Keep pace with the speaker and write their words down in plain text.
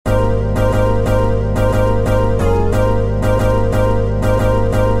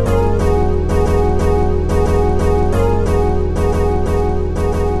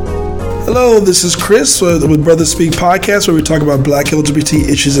Hello, this is Chris with Brother Speak Podcast, where we talk about Black LGBT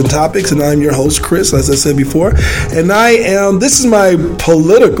issues and topics, and I'm your host, Chris, as I said before, and this is my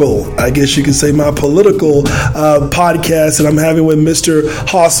political, I guess you could say, my political podcast that I'm having with Mr.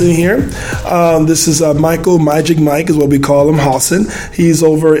 Hawson here. This is Michael, Magic Mike is what we call him, Hawson. He's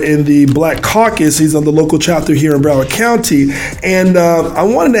over in the Black Caucus. He's on the local chapter here in Broward County, and I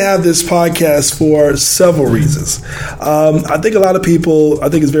wanted to have this podcast for several reasons. I think a lot of people, I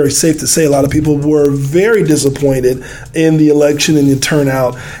think it's very safe to say a lot of people were very disappointed in the election and the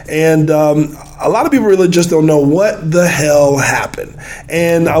turnout. And a lot of people really just don't know what the hell happened.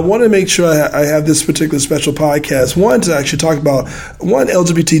 And I want to make sure I have this particular special podcast, one, to actually talk about, one,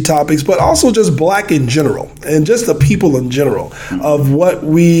 LGBT topics, but also just Black in general and just the people in general of what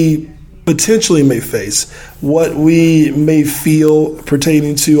we potentially may face, what we may feel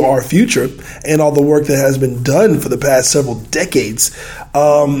pertaining to our future and all the work that has been done for the past several decades.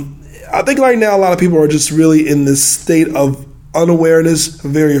 I think right now a lot of people are just really in this state of unawareness,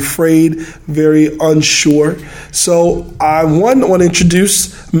 very afraid, very unsure. So I want to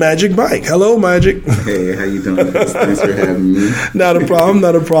introduce Magic Mike. Hello, Magic. Hey, how you doing? Thanks for having me. Not a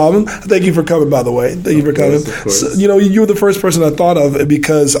problem. Thank you for coming, by the way. Thank you for coming. Of course. So, you were the first person I thought of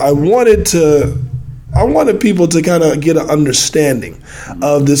because I wanted people to kind of get an understanding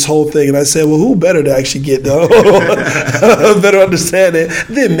of this whole thing. And I said, well, who better to actually get a better understanding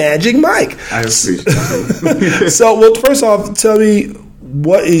than Magic Mike? I appreciate it. So, well, first off, tell me,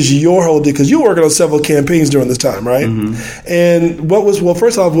 what is your whole deal? Because you were working on several campaigns during this time, right? Mm-hmm. And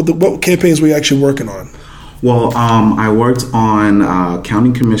first off, what campaigns were you actually working on? Well, I worked on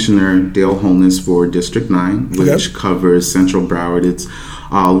County Commissioner Dale Holness for District 9, which covers Central Broward. It's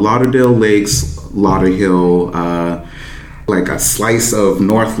Lauderdale Lakes, Lauderhill, like a slice of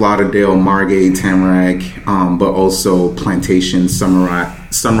North Lauderdale, Margate, Tamarack, but also Plantation,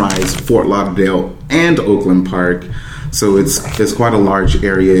 Sunrise, Fort Lauderdale, and Oakland Park. So it's quite a large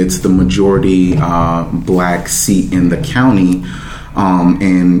area. It's the majority Black seat in the county.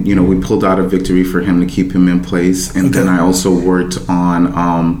 And we pulled out a victory for him to keep him in place. And then I also worked on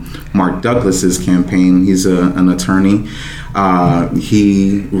Mark Douglas's campaign. He's an attorney.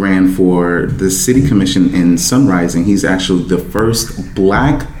 He ran for the city commission in Sunrise, and he's actually the first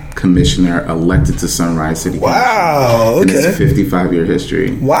Black commissioner elected to Sunrise City Council. Wow, okay. In its 55-year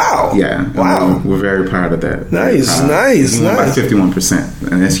history. Wow. Yeah. Wow. We're very proud of that. Nice. By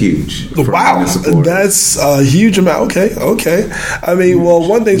 51%, and that's huge. Wow. That's a huge amount. Okay. I mean, well,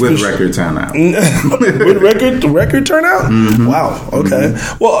 one thing's with record turnout. With record turnout? Mm-hmm. Wow. Okay.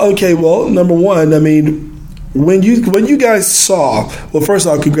 Mm-hmm. Well, number one, I mean, when you guys saw, well, first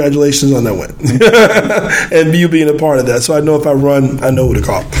off, congratulations on that win, and you being a part of that. So I know if I run, I know who to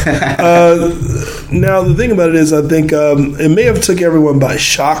call. Now the thing about it is, I think it may have took everyone by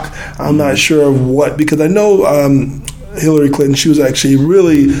shock. I'm not sure of what, because I know Hillary Clinton, she was actually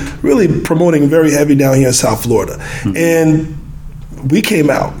really, really promoting very heavy down here in South Florida, and we came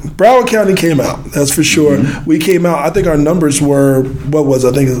out. Broward County came out. That's for sure. Mm-hmm. We came out. I think our numbers were,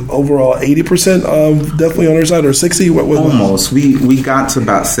 overall 80% definitely on our side, or 60? What was almost. We got to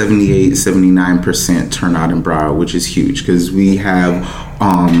about 78, 79% turnout in Broward, which is huge because we have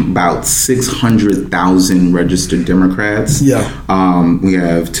about 600,000 registered Democrats. Yeah. We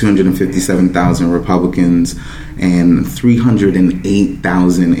have 257,000 Republicans and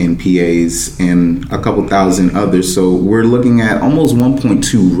 308,000 NPAs and a couple thousand others. So we're looking at almost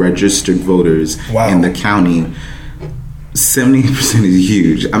 1.2 registered voters in the county. 78% is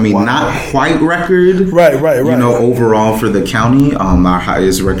huge. I mean, not quite record. Right. Overall for the county, our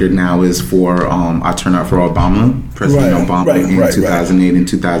highest record now is for our turnout for President Obama in 2008 and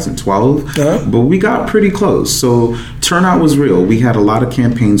 2012. Uh-huh. But we got pretty close. So turnout was real. We had a lot of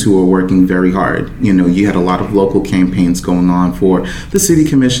campaigns who were working very hard. You had a lot of local campaigns going on for the city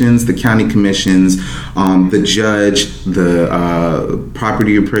commissions, the county commissions, the judge, the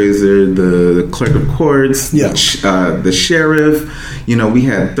property appraiser, the clerk of courts, the sheriff. We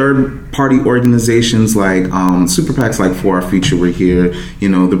had third-party organizations like super PACs like For Our Future were here.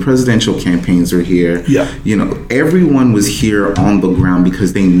 The presidential campaigns are here. Yeah. Everyone was here on the ground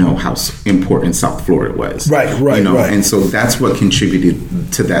because they know how important South Florida was. Right. And so that's what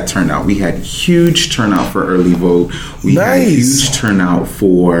contributed to that turnout. We had huge turnout for early vote. We had huge turnout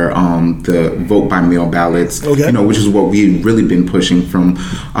for the vote by mail ballots. Okay. Which is what we've really been pushing from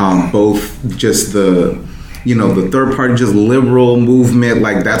both just the third party, just liberal movement,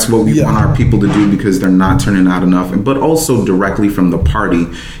 like that's what we want our people to do because they're not turning out enough. But also directly from the party,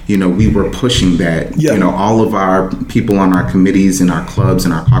 we were pushing that. All of our people on our committees and our clubs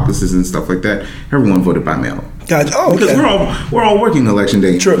and our caucuses and stuff like that, everyone voted by mail. Gotcha. Oh, because we're all working election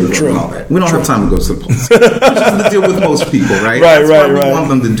day. True. And all that. We don't have time to go to the polls, which is the deal with most people, right? Right. We want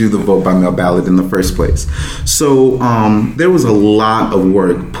them to do the vote by mail ballot in the first place. So there was a lot of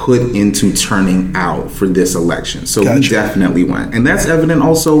work put into turning out for this election. So we definitely went, and that's evident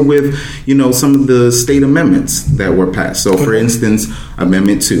also with some of the state amendments that were passed. So, for instance,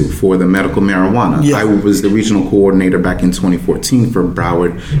 Amendment 2 for the medical marijuana. Yeah. I was the regional coordinator back in 2014 for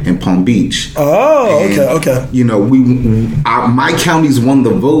Broward and Palm Beach. Oh, and, okay. My counties won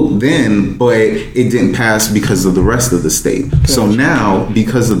the vote then, but it didn't pass because of the rest of the state. Gotcha. So now,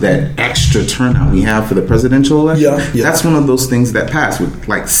 because of that extra turnout we have for the presidential election, that's one of those things that passed with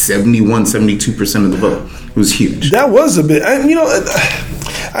like 72% of the vote. It was huge. That was a bit,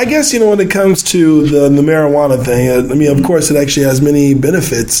 I guess, when it comes to the marijuana thing, I mean, of course, it actually has many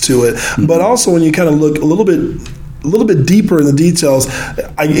benefits to it. Mm-hmm. But also when you kind of look a little bit deeper in the details,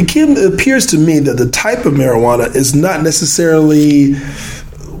 it appears to me that the type of marijuana is not necessarily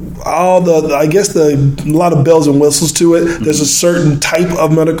a lot of bells and whistles to it. There's a certain type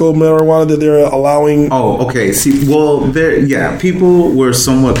of medical marijuana that they're allowing. Oh, okay. See, people were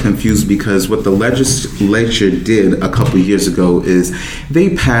somewhat confused because what the legislature did a couple years ago is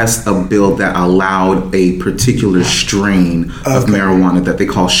they passed a bill that allowed a particular strain of marijuana that they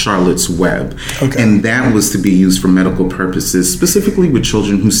call Charlotte's Web. Okay. And that was to be used for medical purposes, specifically with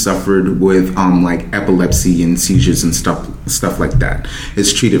children who suffered with like epilepsy and seizures and stuff like that.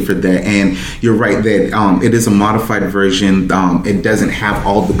 It's treated for that, and you're right that it is a modified version. It doesn't have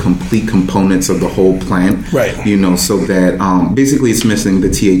all the complete components of the whole plant, right? So that basically it's missing the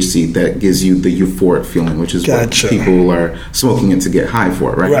THC that gives you the euphoric feeling, which is what people are smoking it to get high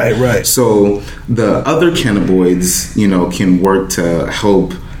for, right? Right. So the other cannabinoids, can work to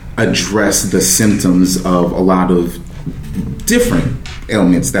help address the symptoms of a lot of different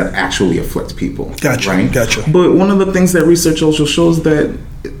ailments that actually afflict people. Right? Gotcha. But one of the things that research also shows that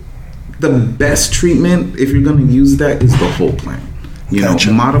the best treatment, if you're going to use that, is the whole plant.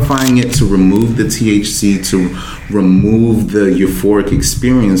 Modifying it to remove the THC, to remove the euphoric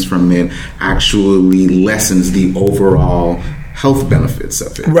experience from it, actually lessens the overall health benefits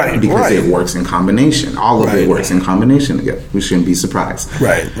of it. Right. Because it works in combination. All of it works in combination together. We shouldn't be surprised.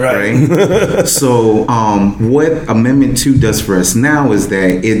 Right. So what Amendment 2 does for us now is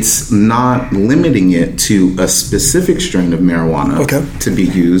that it's not limiting it to a specific strain of marijuana to be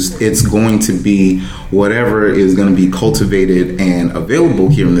used. It's going to be whatever is going to be cultivated and available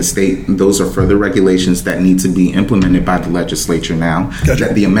here in the state. Those are further regulations that need to be implemented by the legislature now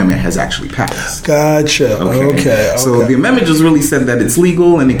that the amendment has actually passed. Gotcha. Okay. So the amendment just really said that it's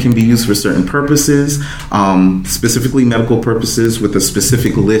legal and it can be used for certain purposes, specifically medical purposes, with a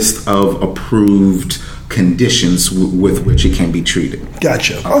specific list of approved conditions with which it can be treated.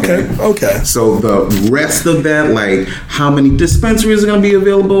 Gotcha. Okay. So the rest of that, like how many dispensaries are going to be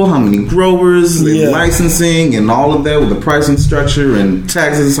available, how many growers, and licensing, and all of that with the pricing structure and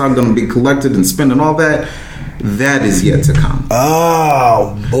taxes are going to be collected and spent and all that. That is yet to come.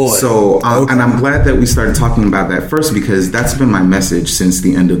 Oh, boy. So, and I'm glad that we started talking about that first, because that's been my message since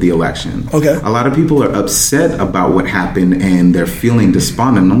the end of the election. Okay. A lot of people are upset about what happened and they're feeling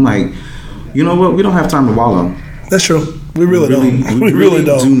despondent. I'm like, you know what? We don't have time to wallow. That's true. We really don't. We really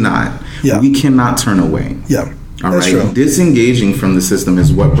don't. Do not. Yeah. We cannot turn away. Yeah. All right. True. Disengaging from the system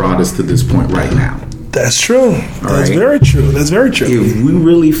is what brought us to this point right now. That's true. That's very true. If we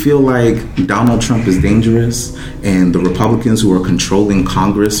really feel like Donald Trump is dangerous and the Republicans who are controlling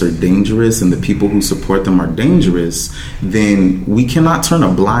Congress are dangerous and the people who support them are dangerous, then we cannot turn a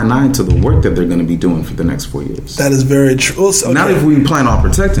blind eye to the work that they're going to be doing for the next 4 years. That is very true. Okay. Not if we plan on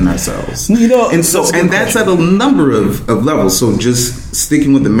protecting ourselves. That's at a number of levels. So just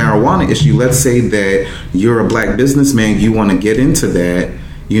sticking with the marijuana issue, let's say that you're a black businessman, you want to get into that.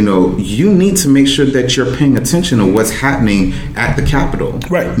 You need to make sure that you're paying attention to what's happening at the Capitol.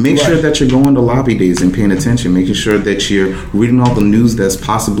 Right. Make sure that you're going to lobby days and paying attention, making sure that you're reading all the news that's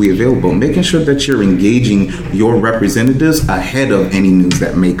possibly available, making sure that you're engaging your representatives ahead of any news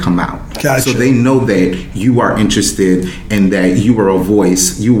that may come out. Gotcha. So they know that you are interested and that you are a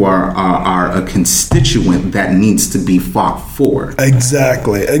voice, you are a constituent that needs to be fought for.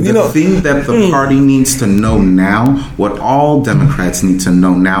 Exactly. And the thing that the party needs to know now, what all Democrats need to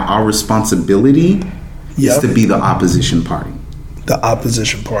know now, our responsibility is to be the opposition party. The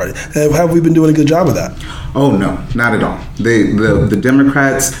opposition party. Have we been doing a good job of that? Oh, no, not at all. The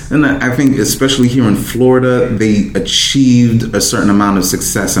Democrats, and I think especially here in Florida, they achieved a certain amount of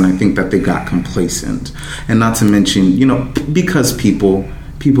success, and I think that they got complacent. And not to mention, because people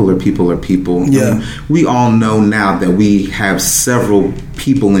people are people. Yeah. We all know now that we have several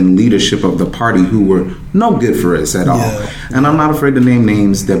people in leadership of the party who were no good for us at all. And I'm not afraid to name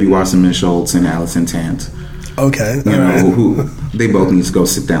names: Debbie Wasserman Schultz and Allison Tant. Okay. Who they both need to go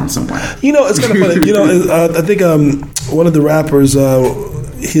sit down somewhere. It's kind of funny. I think one of the rappers,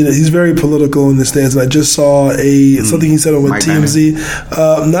 he's very political in this stance, and I just saw something he said on with TMZ.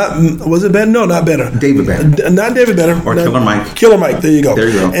 Was it Ben? No, not Benner. David Benner. Not David Benner. Or Killer Mike. Killer Mike. There you go. There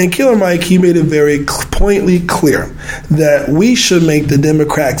you go. And Killer Mike, he made it very pointedly clear that we should make the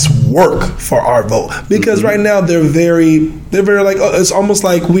Democrats work for our vote, because right now they're very like, it's almost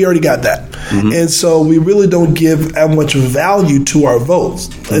like we already got that, and so we really don't give that much value to our votes,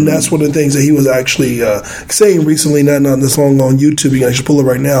 and that's one of the things that he was actually saying recently, not this long on YouTube. You can actually pull it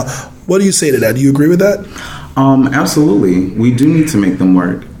right now. What do you say to that? Do you agree with that? Absolutely. We do need to make them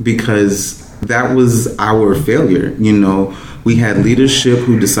work, because that was our failure. We had leadership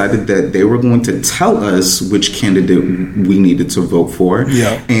who decided that they were going to tell us which candidate we needed to vote for.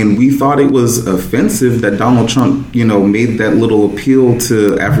 Yeah. And we thought it was offensive that Donald Trump, made that little appeal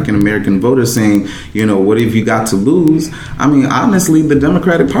to African American voters saying, what have you got to lose? I mean, honestly, the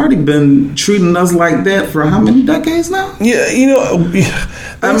Democratic Party been treating us like that for how many decades now? Yeah,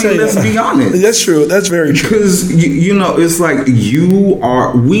 let's be honest. That's true. That's very true. Because, it's like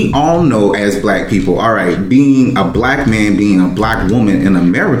we all know as black people, all right, being a black man, being a black woman in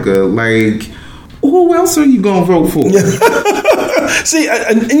America, like, who else are you going to vote for? See,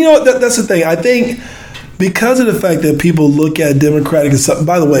 and that's the thing. I think because of the fact that people look at Democratic,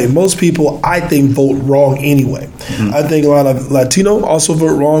 by the way, most people, I think, vote wrong anyway. I think a lot of Latino also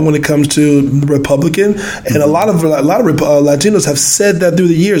vote wrong when it comes to Republican, and a lot of Latinos have said that through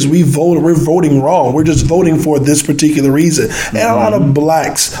the years. We're voting wrong. We're just voting for this particular reason, and a lot of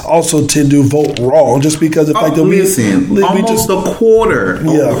blacks also tend to vote wrong just because of the fact that almost a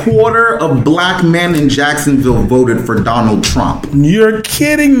quarter of black men in Jacksonville voted for Donald Trump. You're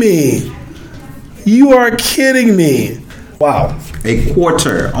kidding me. You are kidding me. Wow. A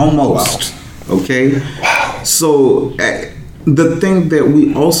quarter, almost. Wow. Okay? Wow. So the thing that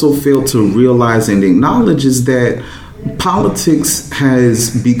we also fail to realize and acknowledge is that politics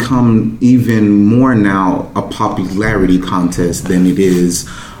has become even more now a popularity contest than it is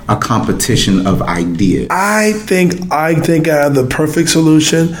a competition of ideas. I think I have the perfect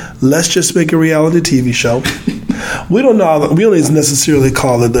solution. Let's just make a reality TV show. We don't even necessarily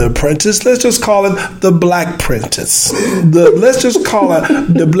call it The Apprentice. Let's just call it The Black Apprentice. Let's just call it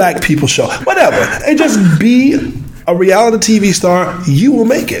The Black People Show. Whatever. And just be a reality TV star. You will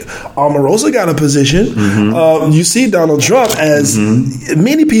make it. Omarosa got a position. You see Donald Trump, as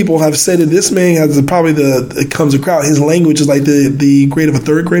many people have said that this man has it comes across, his language is like the grade of a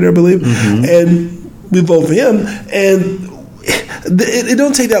third grader, I believe. And we vote for him. And it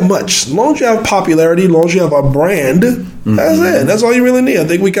don't take that much. As long as you have popularity, as long as you have a brand, that's it. That's all you really need. I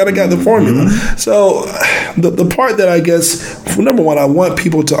think we kind of got the formula. So the part that I guess, number one, I want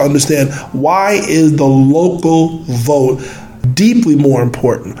people to understand, why is the local vote deeply more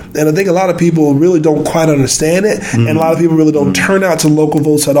important? And I think a lot of people really don't quite understand it, and a lot of people really don't turn out to local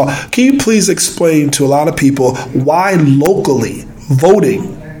votes at all. Can you please explain to a lot of people why locally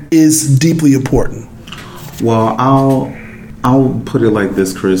voting is deeply important? Well, I'll put it like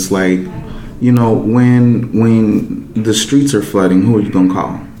this, Chris. Like, when the streets are flooding, who are you gonna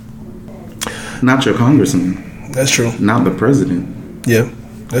call? Not your congressman. That's true. Not the president. Yeah,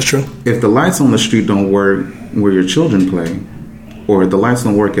 that's true. If the lights on the street don't work where your children play, or the lights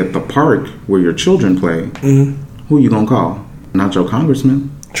don't work at the park where your children play, who are you gonna call? Not your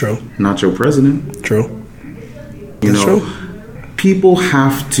congressman. True. Not your president. True. That's true. People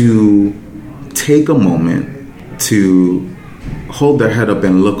have to take a moment to hold their head up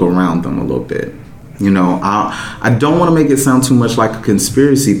and look around them a little bit. I don't want to make it sound too much like a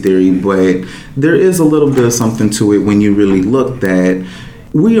conspiracy theory, but there is a little bit of something to it when you really look, that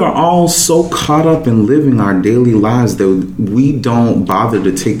we are all so caught up in living our daily lives that we don't bother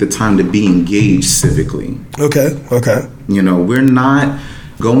to take the time to be engaged civically. Okay. We're not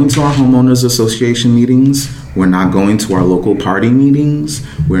going to our homeowners association meetings. We're not going to our local party meetings.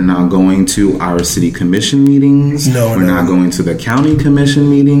 We're not going to our city commission meetings. We're not going to the county commission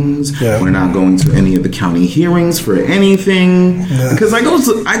meetings. We're not going to any of the county hearings for anything. Because I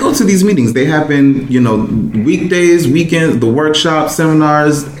go to these meetings. They happen, weekdays, weekends, the workshops,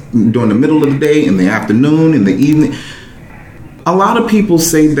 seminars during the middle of the day, in the afternoon, in the evening. A lot of people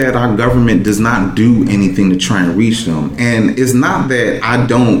say that our government does not do anything to try and reach them. And it's not that I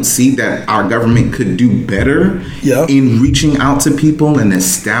don't see that our government could do better in reaching out to people and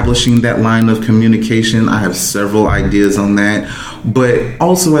establishing that line of communication. I have several ideas on that. But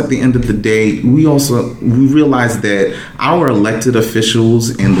also at the end of the day, we realize that our elected officials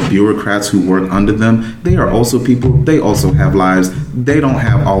and the bureaucrats who work under them, they are also people. They also have lives. They don't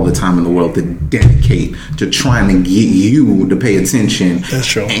have all the time in the world to dedicate to trying to get you to pay attention. That's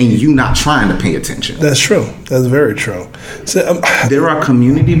true. And you not trying to pay attention. That's true. That's very true. So, there are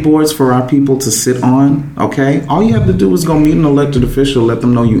community boards for our people to sit on, okay? All you have to do is go meet an elected official, let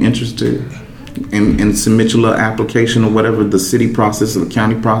them know you're interested, and submit your little application or whatever the city process or the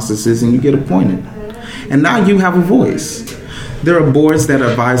county process is, and you get appointed. And now you have a voice. There are boards that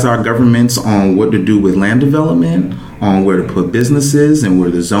advise our governments on what to do with land development, on where to put businesses and where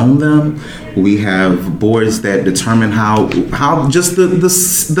to zone them. We have boards that determine how just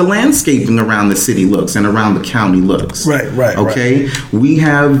the landscaping around the city looks and around the county looks. Right. Okay? Right. We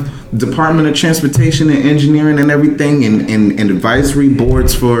have Department of Transportation and Engineering and everything and advisory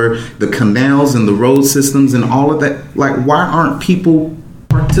boards for the canals and the road systems and all of that. Like, why aren't people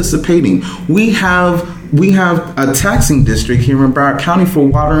participating? We have a taxing district here in Broward County for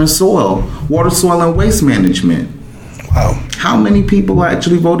water, soil and waste management. Wow. How many people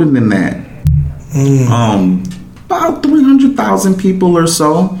actually voted in that? About 300,000 people or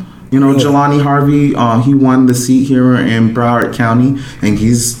so. You know, really? Jelani Harvey, he won the seat here in Broward County, and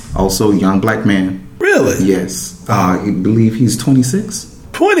he's also a young black man. Really? Yes. I believe he's 26.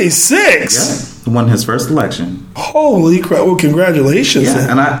 26? Yeah. Won his first election. Holy crap. Well, congratulations.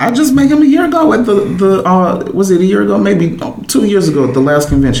 Yeah, and I just met him a year ago at was it a year ago? Maybe 2 years ago at the last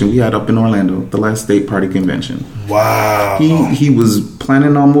convention we had up in Orlando, the last state party convention. Wow. He was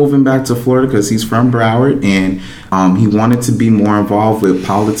planning on moving back to Florida because he's from Broward, and he wanted to be more involved with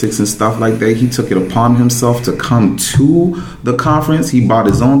politics and stuff like that. He took it upon himself to come to the conference. He bought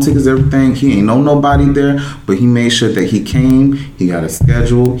his own tickets, everything. He ain't know nobody there, but he made sure that he came. He got a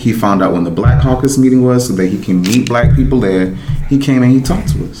schedule. He found out when the Black Caucus meeting was so that he can meet black people there. He came and he talked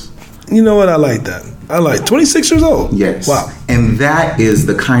to us. You know what? I like that. I like 26 years old. Yes. Wow. And that is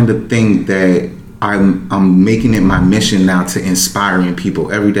the kind of thing that I'm making it my mission now to inspiring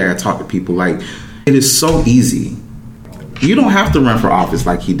people. Every day I talk to people. Like, it is so easy. You don't have to run for office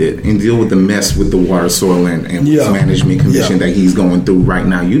like he did and deal with the mess with the Water, Soil, and Waste Management Commission that he's going through right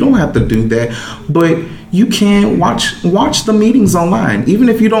now. You don't have to do that. But you can watch the meetings online. Even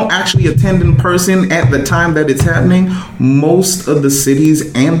if you don't actually attend in person at the time that it's happening, most of the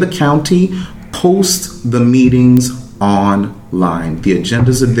cities and the county post the meetings online. The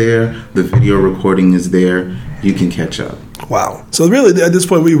agendas are there. The video recording is there. You can catch up. Wow. So really, at this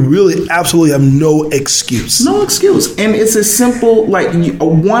point, we really absolutely have no excuse. No excuse. And it's as simple, like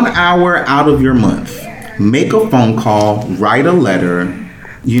 1 hour out of your month. Make a phone call, write a letter,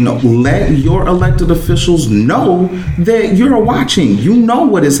 let your elected officials know that you're watching. You know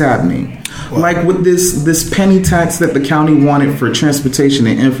what is happening. Wow. Like with this penny tax that the county wanted for transportation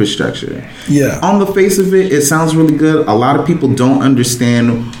and infrastructure. Yeah. On the face of it, it sounds really good. A lot of people don't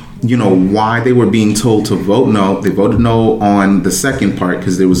understand why they were being told to vote no. They voted no on the second part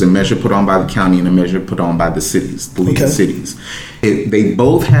because there was a measure put on by the county and a measure put on by the cities, the leading cities. They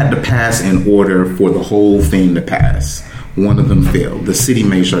both had to pass in order for the whole thing to pass. One of them failed. The city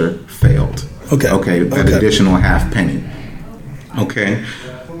measure failed. That additional half penny. Okay.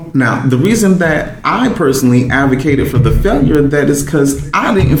 Now, the reason that I personally advocated for the failure of that is because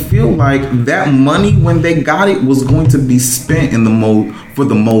I didn't feel like that money, when they got it, was going to be spent for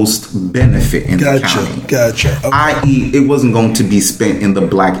the most benefit in the county. Gotcha. Okay. I.e., it wasn't going to be spent in the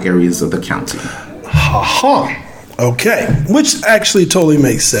black areas of the county. Okay. Which actually totally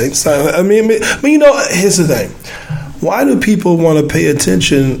makes sense. I mean, here's the thing. Why do people want to pay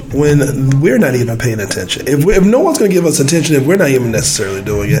attention when we're not even paying attention? If no one's going to give us attention, if we're not even necessarily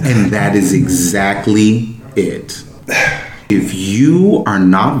doing it. And that is exactly it. If you are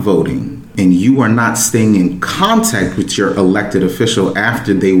not voting and you are not staying in contact with your elected official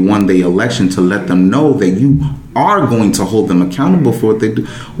after they won the election to let them know that you are going to hold them accountable for what they do,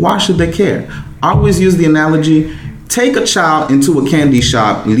 why should they care? I always use the analogy, take a child into a candy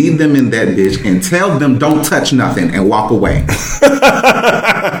shop, leave them in that bitch, and tell them don't touch nothing and walk away.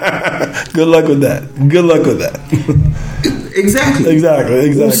 Good luck with that. Exactly.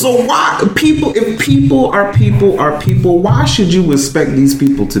 So if people are people, why should you expect these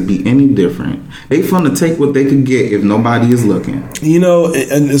people to be any different? They finna take what they could get if nobody is looking.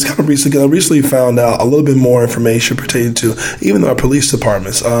 And it's kind of recent. I recently found out a little bit more information pertaining to even our police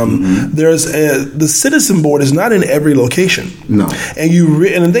departments. There's the citizen board is not in every every location. No. And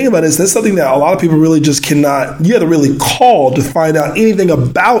and the thing about it is that's something that a lot of people really just cannot. You have to really call to find out anything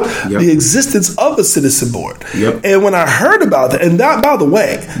about the existence of a citizen board. Yep. And when I heard about that, and that, by the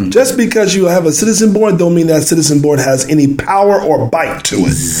way, just because you have a citizen board don't mean that citizen board has any power or bite to it.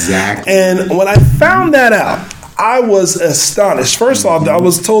 Exactly. And when I found that out, I was astonished. First off, I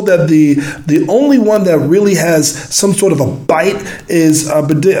was told that the only one that really has some sort of a bite is, I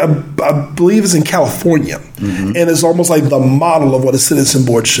believe, is in California, and it's almost like the model of what a citizen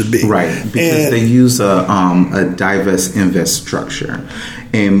board should be. Right, because they use a divest invest structure,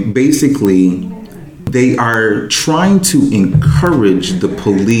 and basically they are trying to encourage the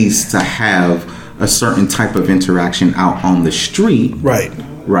police to have a certain type of interaction out on the street. Right,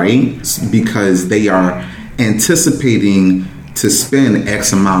 because they are anticipating to spend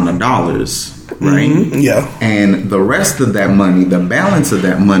X amount of dollars, right? Mm-hmm. Yeah. And the rest of that money, the balance of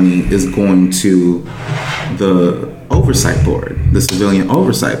that money is going to the oversight board, the civilian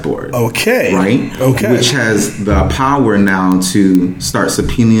oversight board. Okay. Right? Okay. Which has the power now to start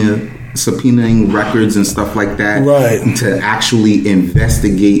subpoenaing records and stuff like that, right, to actually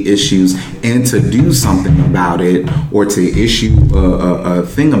investigate issues and to do something about it, or to issue a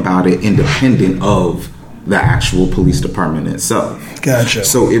thing about it independent of the actual police department itself. Gotcha.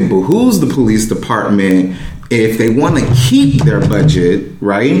 So it behooves the police department, if they want to keep their budget,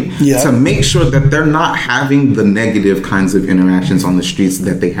 right, to make sure that they're not having the negative kinds of interactions on the streets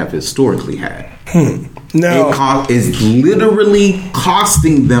that they have historically had. Now, it's literally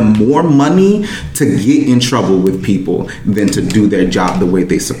costing them more money to get in trouble with people than to do their job the way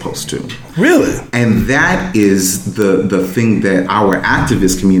they're supposed to. Really? And that is the thing that our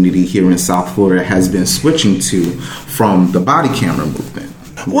activist community here in South Florida has been switching to from the body camera movement.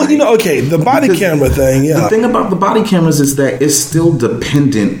 Well, the body camera thing, The thing about the body cameras is that it's still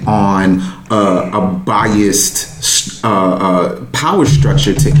dependent on a biased power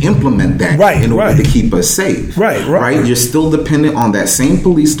structure to implement that in order to keep us safe. Right. You're still dependent on that same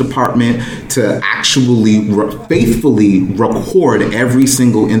police department to actually faithfully record every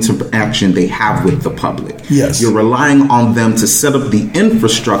single interaction they have with the public. Yes. You're relying on them to set up the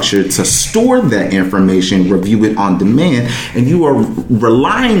infrastructure to store that information, review it on demand, and you are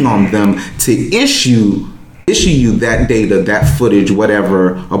relying on them to issue you that data, that footage,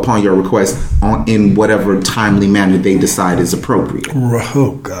 whatever, upon your request, in whatever timely manner they decide is appropriate.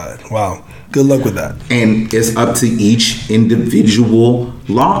 Oh, God. Wow. Good luck with that. And it's up to each individual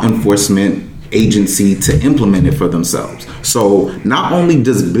law enforcement agency to implement it for themselves. So not only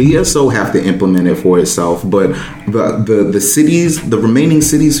does BSO have to implement it for itself, but the cities, the remaining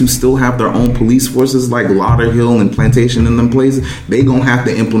cities who still have their own police forces like Lauderhill and Plantation and them places, they gonna have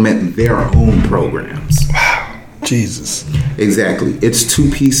to implement their own programs. Wow. Jesus. Exactly. It's too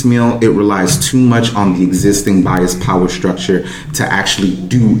piecemeal. It relies too much on the existing biased power structure to actually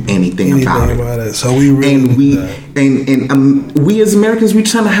do anything about it. So we really we as Americans, we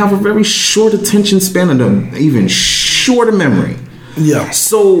tend to have a very short attention span and an even shorter memory. Yeah.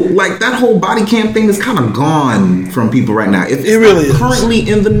 So, like, that whole body cam thing is kind of gone from people right now. If it's really not currently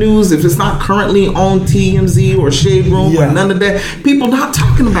in the news, if it's not currently on TMZ or Shade Room or none of that, people not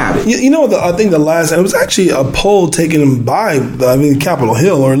talking about it. I think the last, and it was actually a poll taken by, Capitol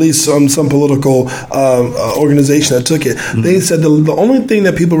Hill, or at least some political organization that took it. Mm-hmm. They said the only thing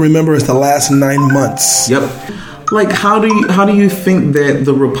that people remember is the last 9 months. Yep. Like, how do you think that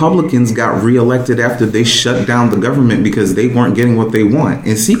the Republicans got reelected after they shut down the government because they weren't getting what they want?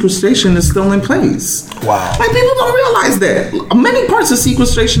 And sequestration is still in place. Wow. Like, people don't realize that. Many parts of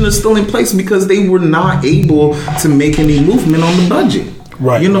sequestration is still in place because they were not able to make any movement on the budget.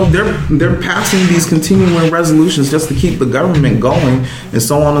 Right. They're passing these continuing resolutions just to keep the government going and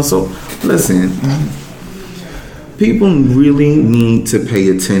so on and so. Listen, people really need to pay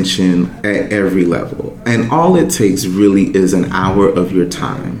attention at every level. And all it takes really is an hour of your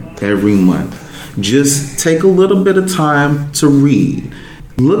time every month. Just take a little bit of time to read.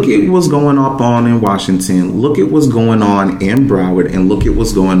 Look at what's going on in Washington. Look at what's going on in Broward, and look at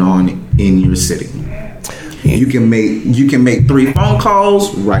what's going on in your city. You can make 3 phone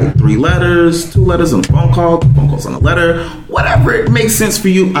calls, write 3 letters, 2 letters and a phone call, 2 phone calls and a letter, whatever it makes sense for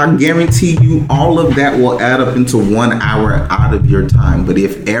you. I guarantee you all of that will add up into 1 hour out of your time. But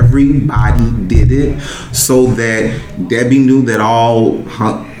if everybody did it so that Debbie knew that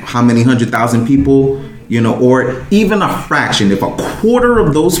how many 100,000 people, or even a fraction, if a quarter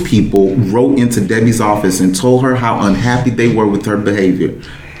of those people wrote into Debbie's office and told her how unhappy they were with her behavior,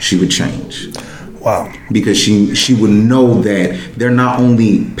 she would change. Wow. Because she would know that they're not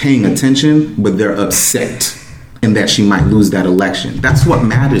only paying attention, but they're upset and that she might lose that election. That's what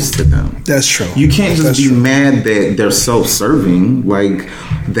matters to them. That's true. You can't just be mad that they're self-serving. Like,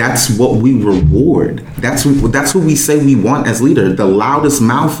 that's what we reward. That's who we say we want as leader. The loudest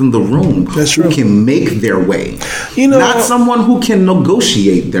mouth in the room. That's true. Who can make their way. You know, not someone who can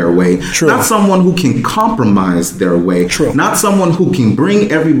negotiate their way. True. Not someone who can compromise their way. True. Not someone who can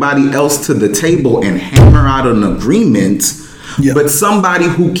bring everybody else to the table and hammer out an agreement. Yeah. But somebody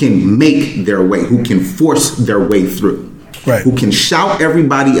who can make their way, who can force their way through, right? Who can shout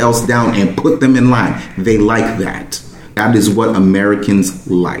everybody else down and put them in line. They like that. That is what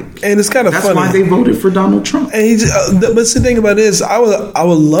Americans like, and it's kind of that's funny. why they voted for Donald Trump. And but the thing about it is, I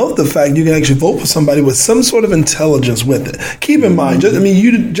would love the fact you can actually vote for somebody with some sort of intelligence with it. Keep in mind,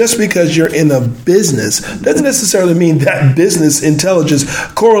 just because you're in a business doesn't necessarily mean that business intelligence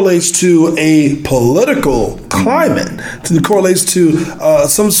correlates to a political climate. It correlates to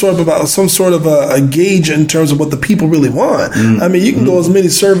some sort of a gauge in terms of what the people really want. I mean, you can go as many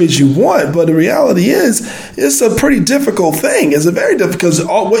surveys you want, but the reality is, it's a pretty difficult thing. It's a very difficult, because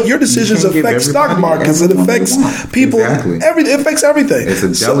what your decisions affect stock markets. It affects people. Exactly. It affects everything. It's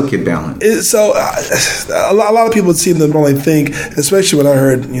a delicate balance. A lot of people seem to only think, especially when I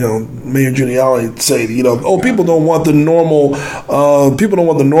heard Mayor Giuliani say, people don't want the normal. People don't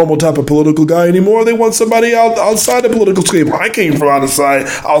want the normal type of political guy anymore. They want somebody outside the political scope. I came from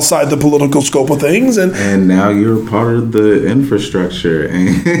outside the political scope of things, and now you're part of the infrastructure,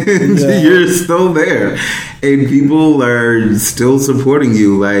 and you're still there. And people are still supporting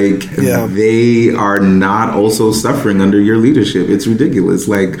you. Like, they are not also suffering under your leadership. It's ridiculous.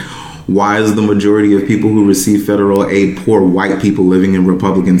 Like, why is the majority of people who receive federal aid poor white people living in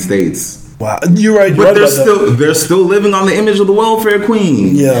Republican states? Wow, you're right. But they're still living on the image of the welfare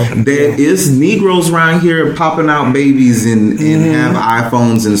queen. Yeah, there is Negroes around here popping out babies and have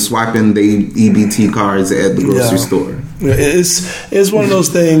iPhones and swiping the EBT cards at the grocery store. It's one of those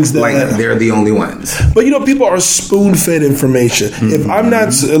things that like they're the only ones. But people are spoon-fed information. If I'm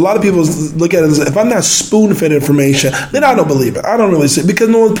not, a lot of people look at it as, if I'm not spoon-fed information, then I don't believe it. I don't really see it, because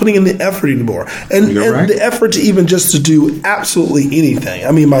no one's putting in the effort anymore, and the effort to even just to do absolutely anything.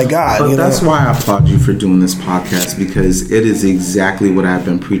 I mean, my God. But that's why I applaud you for doing this podcast, because it is exactly what I've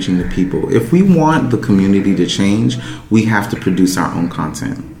been preaching to people. If we want the community to change, we have to produce our own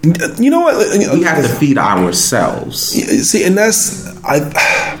content. You know what? We have to feed ourselves. See, and that's I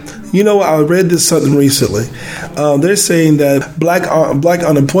read this something recently. They're saying that black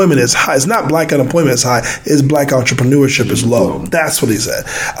unemployment is high. It's not black unemployment is high. It's black entrepreneurship is low. That's what he said.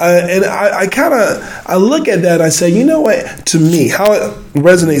 And I look at that. And I say, you know what? To me, how it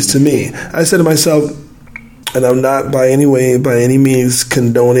resonates to me. I said to myself, and I'm not by any means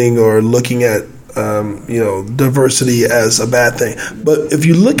condoning or looking at diversity as a bad thing. But if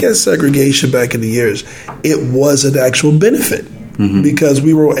you look at segregation back in the years, it was an actual benefit. Because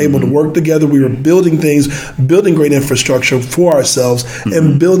we were able to work together. We were building things, building great infrastructure for ourselves,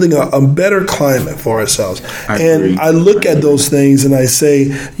 and building a better climate for ourselves. I look at those things and I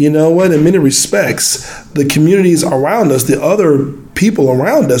say, you know what? In many respects, the communities around us, the other people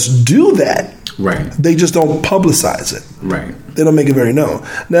around us, do that. Right. They just don't publicize it. Right. They don't make it very known.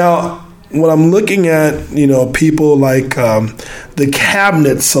 Now, when I'm looking at, people like the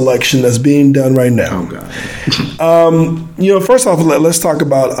cabinet selection that's being done right now. Oh, God. First off, let's talk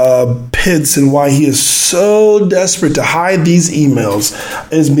about Pence and why he is so desperate to hide these emails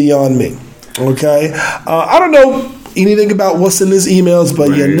is beyond me. Okay? I don't know anything about what's in these emails,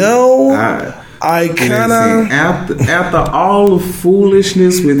 but I kind of after all the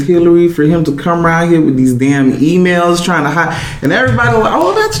foolishness with Hillary, for him to come around here with these damn emails trying to hide, and everybody like,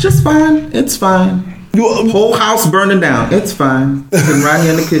 oh, that's just fine. It's fine. Whole house burning down. It's fine. Sitting right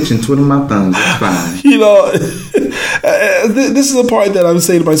here in the kitchen, twiddling my thumbs. It's fine. This is the part that I'm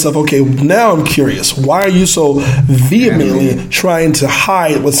saying to myself, okay, now I'm curious. Why are you so vehemently trying to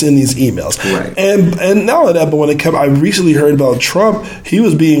hide what's in these emails? Right. And not only that, but I recently heard about Trump, he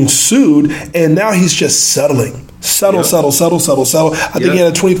was being sued, and now he's just settling. Settle. I think he had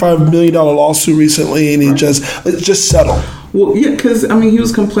a $25 million lawsuit recently, and he just settle. Well, yeah, because, he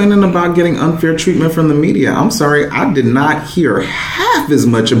was complaining about getting unfair treatment from the media. I'm sorry, I did not hear half as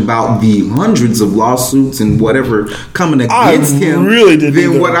much about the hundreds of lawsuits and whatever coming against him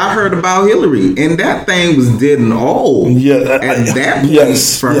than what I heard about Hillary. And that thing was dead and old at that point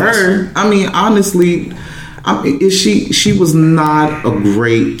for her. Honestly, she was not a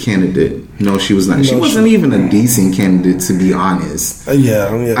great candidate. No, she was not. She wasn't even a decent candidate, to be honest.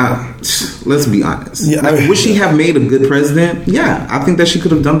 Let's be honest. Would she have made a good president? Yeah, I think that she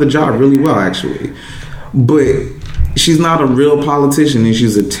could have done the job really well, actually. But she's not a real politician, and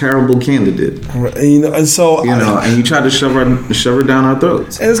she's a terrible candidate. And, and you try to shove her down our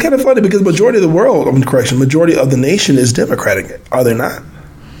throats. And it's kind of funny because majority of the nation is Democratic. Are they not?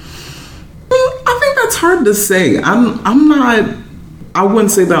 I think that's hard to say. I'm not. I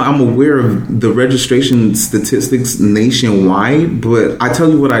wouldn't say that I'm aware of the registration statistics nationwide, but I tell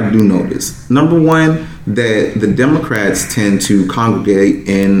you what I do notice. Number one, that the Democrats tend to congregate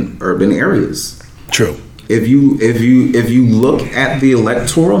in urban areas. True. If you look at the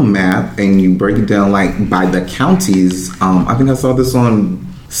electoral map and you break it down like by the counties, I think I saw this on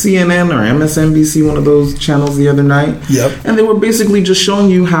CNN or MSNBC, one of those channels the other night. Yep. And they were basically just showing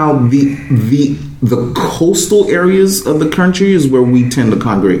you how the coastal areas of the country is where we tend to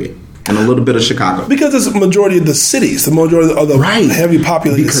congregate. And a little bit of Chicago. Because it's the majority of the cities, the majority of the heavy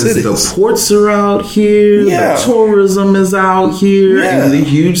populated cities. The ports are out here, the tourism is out here, and the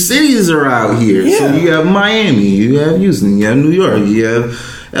huge cities are out here. Yeah. So you have Miami, you have Houston, you have New York, you have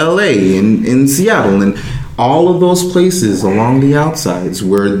LA and Seattle, and all of those places along the outsides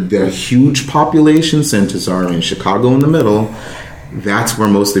where the huge population centers are, in Chicago in the middle. That's where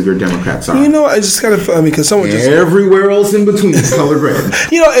most of your Democrats are. It's just kind of funny because someone just... Everywhere else in between is colored red.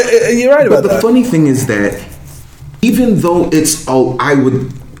 You're right about that. But the funny thing is that even though it's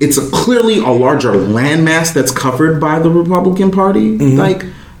clearly a larger landmass that's covered by the Republican Party, like,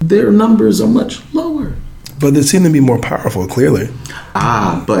 their numbers are much lower. But they seem to be more powerful, clearly.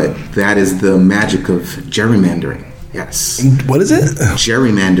 But that is the magic of gerrymandering. Yes. What is it?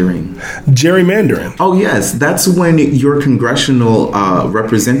 Gerrymandering. Gerrymandering. Oh, yes. That's when your congressional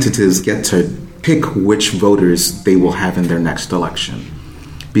representatives get to pick which voters they will have in their next election.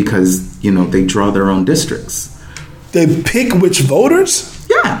 Because, they draw their own districts. They pick which voters?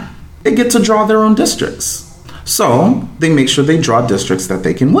 Yeah. They get to draw their own districts. So they make sure they draw districts that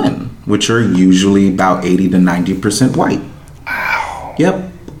they can win, which are usually about 80 to 90% white. Wow. Yep.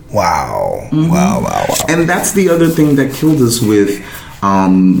 Wow. Mm-hmm. Wow. And that's the other thing that killed us with,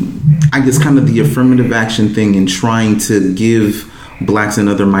 I guess, kind of the affirmative action thing in trying to give blacks and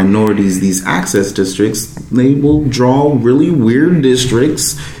other minorities these access districts. They will draw really weird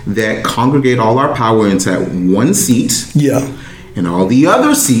districts that congregate all our power into one seat. Yeah. And all the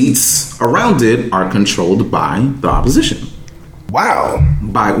other seats around it are controlled by the opposition. Wow.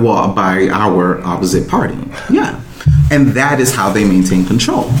 By our opposite party. Yeah. And that is how they maintain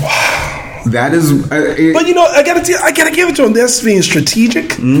control. Wow. That is... but I gotta give it to them. That's being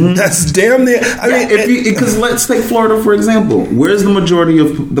strategic. Mm-hmm. That's damn near... Because let's take Florida, for example. Where's the majority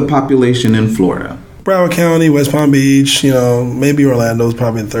of the population in Florida? Broward County, West Palm Beach, maybe Orlando's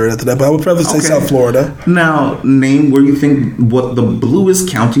probably third after that, but I would probably say South Florida. Now, name where you think what the bluest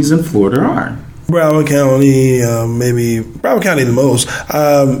counties in Florida are. Broward County, maybe Broward County the most.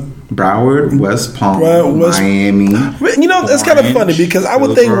 Broward, West Palm, Miami. That's kind of funny because I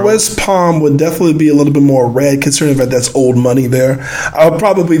would think West Palm would definitely be a little bit more red, considering that that's old money there. I would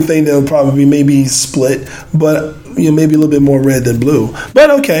probably think they'll probably maybe split, but maybe a little bit more red than blue. But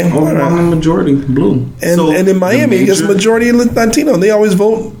okay. Overwhelming majority blue. And in Miami, it's majority Latino, and they always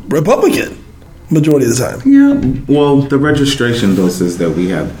vote Republican majority of the time. Yeah. Well, the registration doses that we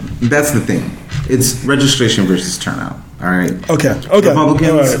have, that's the thing. It's registration versus turnout. All right. Okay.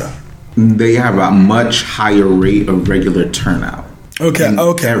 Republicans, they have a much higher rate of regular turnout. Okay.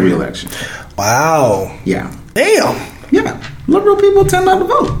 Every election. Wow. Yeah. Damn. Yeah. Liberal people tend not to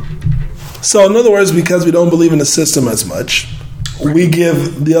vote. So, in other words, because we don't believe in the system as much, we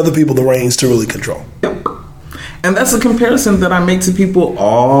give the other people the reins to really control. Yep. And that's a comparison that I make to people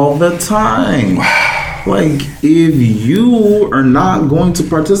all the time. Wow. Like, if you are not going to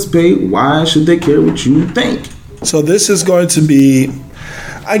participate, why should they care what you think? So this is going to be,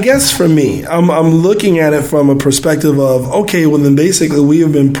 I guess for me, I'm looking at it from a perspective of, okay, well then basically we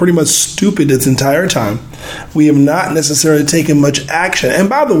have been pretty much stupid this entire time. We have not necessarily taken much action. And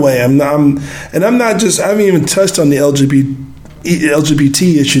by the way, I haven't even touched on the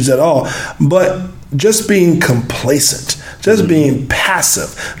LGBT issues at all, but just being complacent, just being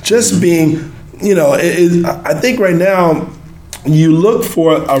passive, just being, I think right now you look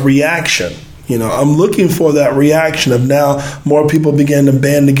for a reaction. I'm looking for that reaction of now more people begin to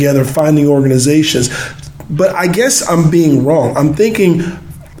band together, finding organizations. But I guess I'm being wrong. I'm thinking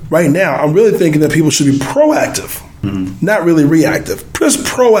right now, I'm really thinking that people should be proactive, not really reactive, just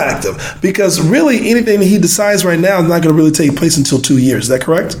proactive. Because really anything that he decides right now is not going to really take place until 2 years. Is that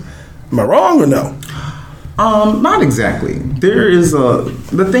correct? Am I wrong or no? Not exactly.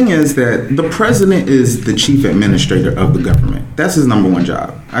 The thing is that the president is the chief administrator of the government. That's his number one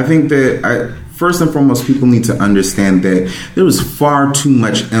job. I think that first and foremost, people need to understand that there was far too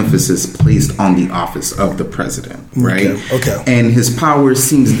much emphasis placed on the office of the president, right? Okay. And his power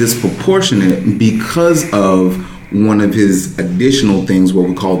seems disproportionate because of one of his additional things, what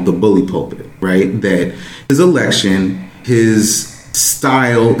we call the bully pulpit, right? That his election, his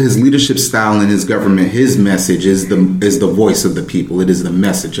style, his leadership style in his government, his message is the voice of the people. It is the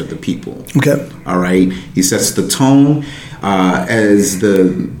message of the people. Okay. All right. He sets the tone as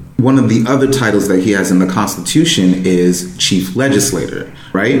one of the other titles that he has in the Constitution is chief legislator,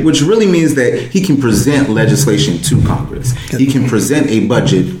 right? Which really means that he can present legislation to Congress. He can present a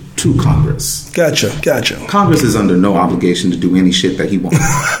budget to Congress. Gotcha. Congress is under no obligation to do any shit that he wants.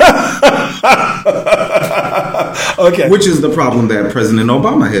 Okay. Which is the problem that President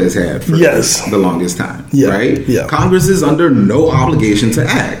Obama has had for the longest time, right? Yeah. Congress is under no obligation to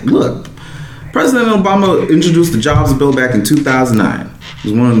act. Look, President Obama introduced the Jobs Bill back in 2009. It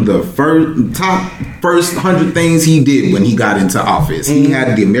was one of the first 100 things he did when he got into office. He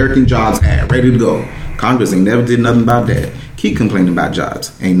had the American Jobs Act ready to go. Congress ain't never did nothing about that. Keep complaining about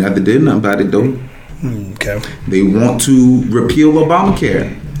jobs. Ain't nothing did nothing about it, though. Okay. They want to repeal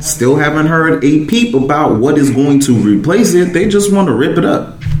Obamacare. Still haven't heard a peep about what is going to replace it. They just want to rip it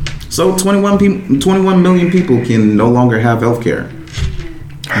up. So 21 million people can no longer have health care.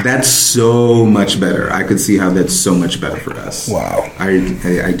 That's so much better. I could see how that's so much better for us. Wow. I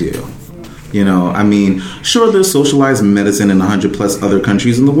do. You know, I mean, sure, there's socialized medicine in 100 plus other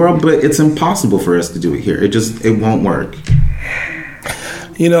countries in the world, but it's impossible for us to do it here. It won't work.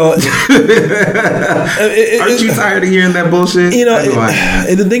 You know, aren't you tired of hearing that bullshit? You know,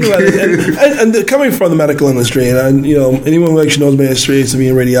 and the thing about it, and coming from the medical industry, and you know, anyone who actually knows my history, used to be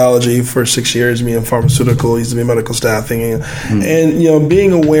in radiology for 6 years, me in pharmaceutical, used to be in medical staffing, and you know,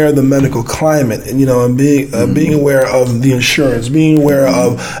 being aware of the medical climate, and you know, and being aware of the insurance, being aware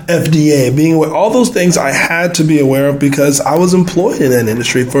of FDA, being aware all those things, I had to be aware of because I was employed in that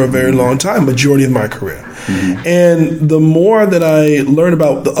industry for a very long time, majority of my career. And the more that I learn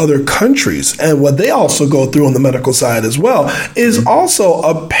about the other countries and what they also go through on the medical side as well is also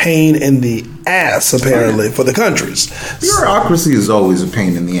a pain in the ass, apparently, for the countries. Bureaucracy is always a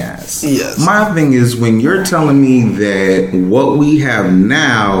pain in the ass. Yes. My thing is when you're telling me that what we have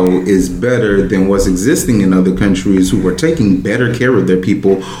now is better than what's existing in other countries who are taking better care of their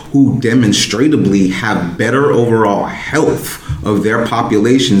people, who demonstrably have better overall health of their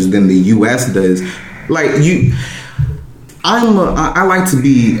populations than the U.S. does. Like you, I like to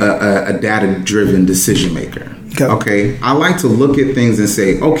be a data-driven decision maker. Okay, I like to look at things and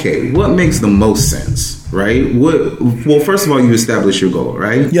say, okay, what makes the most sense, right? Well, first of all, you establish your goal,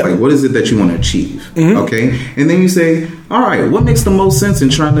 right? Yep. Like, what is it that you want to achieve? Okay, and then you say, all right, what makes the most sense in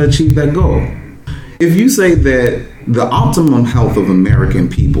trying to achieve that goal? If you say that the optimum health of American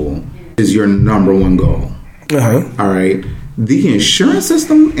people is your number one goal, all right. The insurance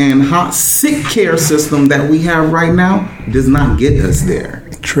system and hot sick care system that we have right now does not get us there.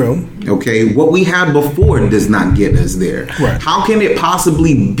 True. Okay, what we had before does not get us there. Right. How can it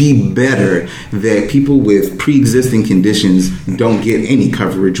possibly be better that people with pre-existing conditions don't get any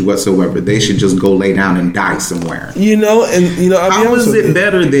coverage whatsoever? They should just go lay down and die somewhere. You know, and you know, how is it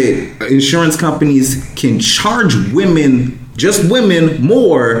better that insurance companies can charge women, just women,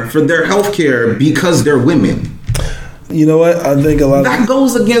 more for their health care because they're women? You know what? I think a lot that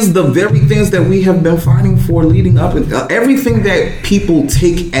goes against the very things that we have been fighting for leading up. Everything that people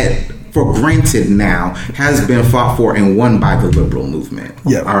take for granted now has been fought for and won by the liberal movement.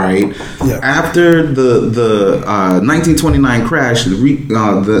 Yeah. All right. Yeah. After the 1929 crash,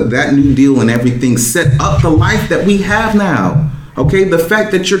 that New Deal and everything set up the life that we have now. Okay. The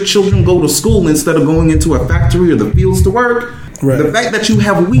fact that your children go to school instead of going into a factory or the fields to work. Right. The fact that you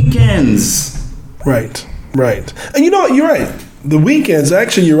have weekends. Right. Right. And you know what? You're right. The weekends,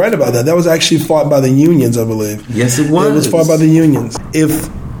 actually, you're right about that. That was actually fought by the unions, I believe. Yes, it was. It was fought by the unions. If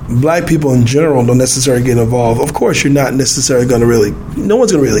black people in general don't necessarily get involved, of course, you're not necessarily going to no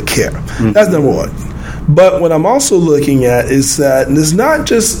one's going to really care. That's number one. But what I'm also looking at is that it's not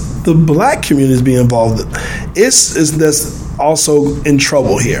just the black communities being involved. It's that's also in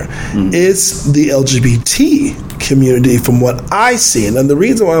trouble here. It's the LGBT community from what I see. And the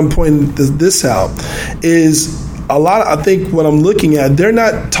reason why I'm pointing this out is I think what I'm looking at,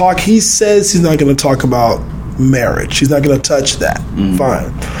 he says he's not going to talk about marriage. He's not going to touch that.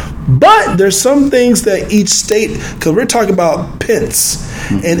 Fine. But there's some things that each state, because we're talking about Pence,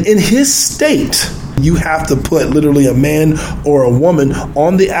 and in his state, you have to put literally a man or a woman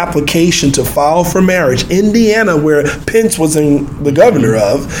on the application to file for marriage. Indiana, where Pence was the governor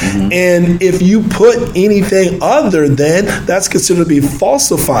of, and if you put anything other than, that's considered to be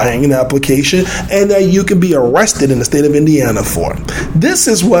falsifying an application, and that you can be arrested in the state of Indiana for. This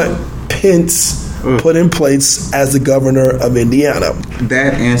is what Pence put in place as the governor of Indiana.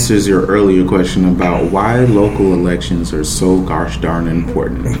 That answers your earlier question about why local elections are so gosh darn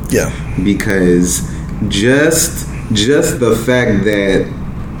important. Yeah. Because just the fact that,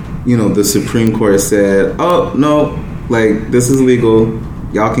 the Supreme Court said, oh, no, like, this is legal,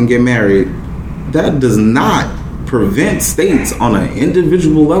 y'all can get married, that does not prevent states on an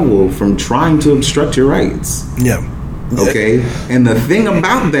individual level from trying to obstruct your rights. Yeah. Okay? And the thing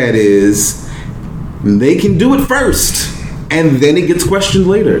about that is, they can do it first, and then it gets questioned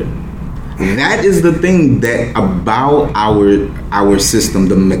later. That is the thing that about our system,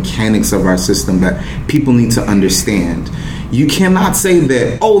 the mechanics of our system, that people need to understand. You cannot say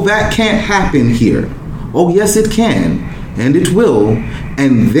that, oh, that can't happen here. Oh, yes, it can, and it will,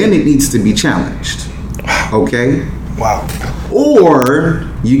 and then it needs to be challenged. Okay? Wow. Or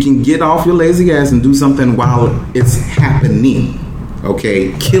you can get off your lazy ass and do something while it's happening.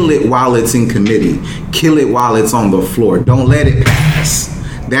 Okay, kill it while it's in committee. Kill it while it's on the floor. Don't let it pass.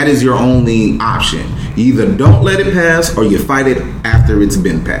 That is your only option. You either don't let it pass or you fight it after it's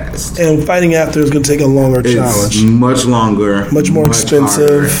been passed. And fighting after is going to take a longer challenge. It's much longer, much more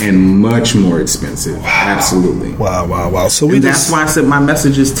expensive, and much more expensive. Wow. Absolutely. Wow. So that's why I said my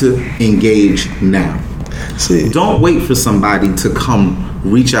message is to engage now. See, don't wait for somebody to come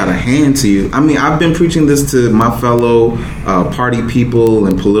reach out a hand to you. I mean, I've been preaching this to my fellow party people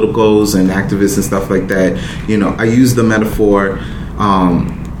and politicos and activists and stuff like that. I use the metaphor,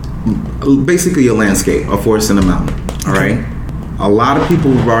 basically a landscape, a forest and a mountain. All right? A lot of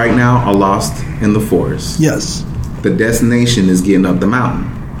people right now are lost in the forest. Yes. The destination is getting up the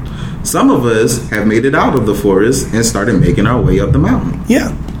mountain. Some of us have made it out of the forest and started making our way up the mountain.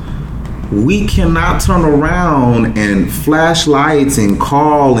 Yeah. We cannot turn around and flash lights and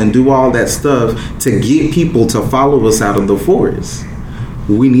call and do all that stuff to get people to follow us out of the forest.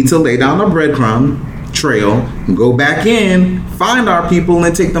 We need to lay down a breadcrumb trail, go back in, find our people,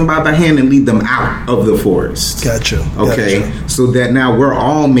 and take them by the hand and lead them out of the forest. Gotcha. Okay? Gotcha. So that now we're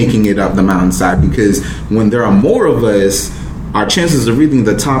all making it up the mountainside, because when there are more of us, our chances of reaching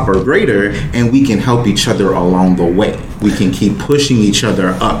the top are greater, and we can help each other along the way. We can keep pushing each other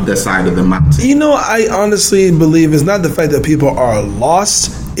up the side of the mountain. I honestly believe it's not the fact that people are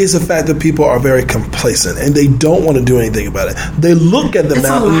lost. It's the fact that people are very complacent and they don't want to do anything about it. They look at the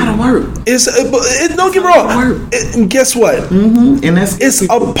mountain. It's a lot of work. Don't get me wrong. Guess what? Mm-hmm. And it's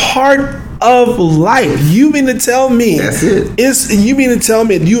a part of life. You mean to tell me that's it? You mean to tell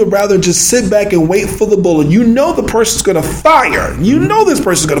me you would rather just sit back and wait for the bullet? You know the person's going to fire. You know this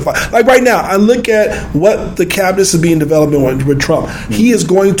person's going to fire. Like right now, I look at what the cabinet is being developed with Trump. He is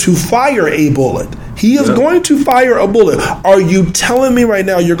going to fire a bullet. He is going to fire a bullet. Are you telling me right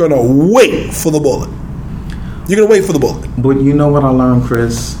now you're going to wait for the bullet? You're going to wait for the bullet. But you know what I learned,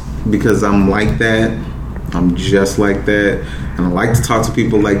 Chris? Because I'm like that. I'm just like that. And I like to talk to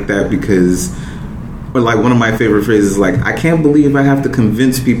people like that because, like, one of my favorite phrases is like, I can't believe I have to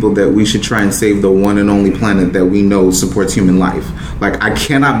convince people that we should try and save the one and only planet that we know supports human life. Like, I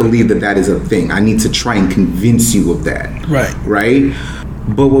cannot believe that is a thing. I need to try and convince you of that. Right?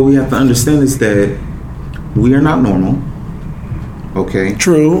 But what we have to understand is that we are not normal. Okay?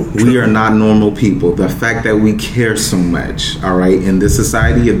 True. We are not normal people. The fact that we care so much, all right, in this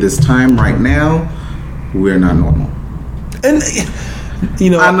society at this time right now, we're not normal. And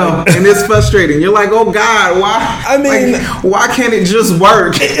I know, and it's frustrating. You're like, oh God, why? I mean, why can't it just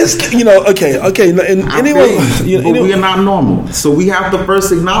work? It's okay. And anyway, we are not normal, so we have to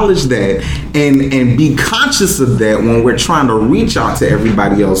first acknowledge that and be conscious of that when we're trying to reach out to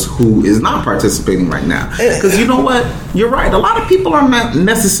everybody else who is not participating right now. Because you know what, you're right. A lot of people are not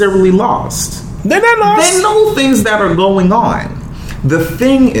necessarily lost. They're not lost. They know things that are going on. The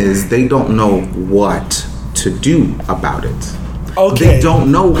thing is, they don't know what to do about it. Okay. They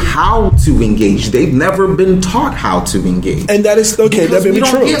don't know how to engage. They've never been taught how to engage. And that is okay. That may be true.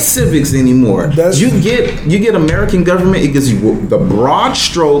 We don't get civics anymore. You get American government. It gives you the broad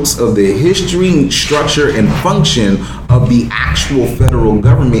strokes of the history, structure, and function of the actual federal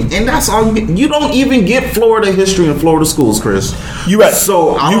government, and that's all you get. You don't even get Florida history in Florida schools, Chris. You're right.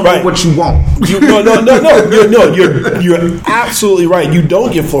 So I don't know what you want. You're absolutely right. You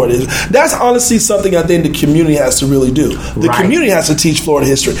don't get Florida history. That's honestly something I think the community has to really do. The community has to teach Florida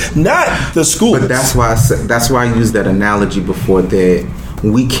history, not the schools. But that's why I used that analogy before, that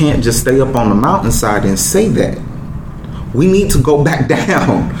we can't just stay up on the mountainside and say that. We need to go back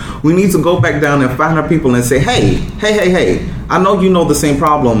down. We need to go back down and find our people and say, hey, I know you know the same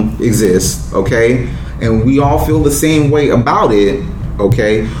problem exists, okay? And we all feel the same way about it,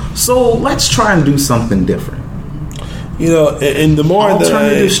 okay? So let's try and do something different. And the more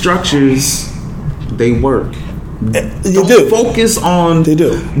alternative structures, they work. Don't focus on. They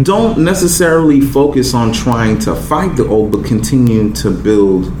do. Don't necessarily focus on trying to fight the old, but continue to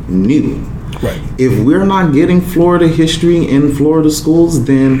build new. Right. If we're not getting Florida history in Florida schools,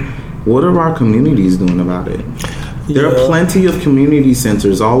 then what are our communities doing about it? There are plenty of community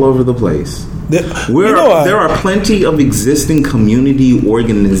centers all over the place. There are plenty of existing community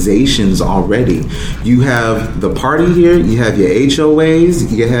organizations already. You have the party here, you have your HOAs,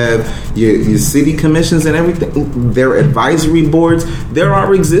 you have your city commissions and everything, their advisory boards. There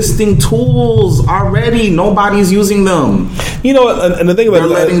are existing tools already. Nobody's using them. And the thing about they're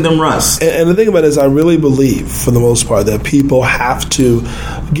letting them rust. And the thing about it is, I really believe, for the most part, that people have to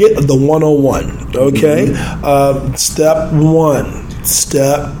get the 101. Okay, step 1.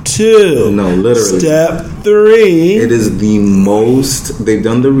 Step 2. No, literally. Step 3. It is the most, they've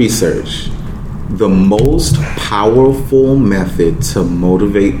done the research, the most powerful method to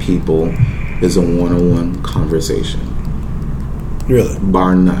motivate people is a one-on-one conversation. Really?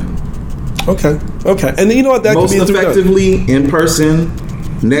 Bar none. Okay. And you know what? That most could be effectively in person,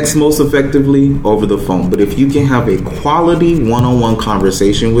 next most effectively over the phone. But if you can have a quality one-on-one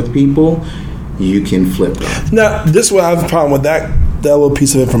conversation with people, you can flip them. Now, this is where I have a problem with that little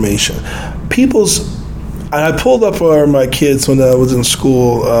piece of information. I pulled up for my kids when I was in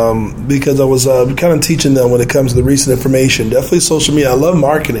school because I was kind of teaching them when it comes to the recent information. Definitely social media. I love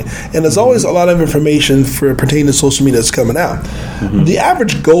marketing. And there's always a lot of information pertaining to social media that's coming out. Mm-hmm. The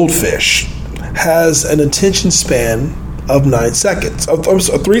average goldfish has an attention span of 9 seconds.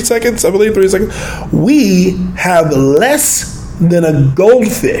 3 seconds, I believe, 3 seconds. We have less than a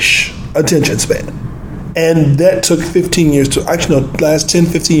goldfish attention span. And that took 15 years to, last 10,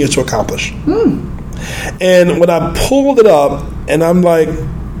 15 years to accomplish. And when I pulled it up, and I'm like,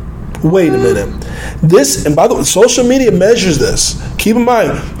 wait a minute. And by the way, social media measures this. Keep in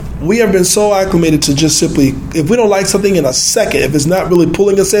mind, we have been so acclimated to just simply, if we don't like something in a second, if it's not really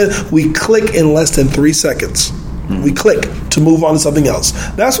pulling us in, we click in less than 3 seconds. We click to move on to something else.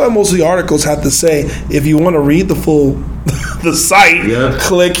 That's why most of the articles have to say, if you want to read the full the site,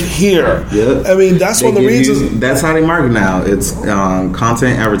 click here. I mean, that's one of the reasons. That's how they market now. It's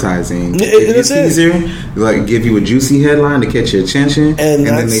content advertising. It's easier. Like, give you a juicy headline to catch your attention, and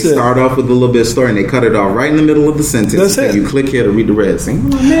then they start off with a little bit of story, and they cut it off right in the middle of the sentence. That's it. You click here to read the rest.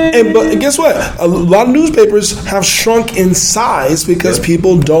 But guess what? A lot of newspapers have shrunk in size because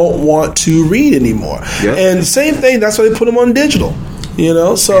people don't want to read anymore. And same thing. That's why they put them on digital.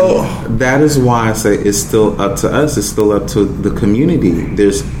 So and that is why I say it's still up to us. It's still up to the community.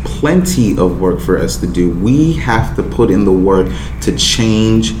 There's plenty of work for us to do. We have to put in the work to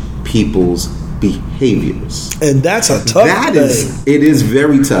change people's behaviors. And that's a tough thing. It is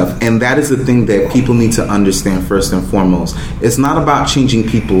very tough. And that is the thing that people need to understand first and foremost. It's not about changing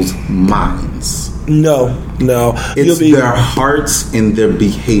people's minds. No. It's their hearts and their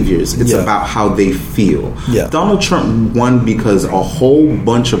behaviors. It's about how they feel. Donald Trump won because a whole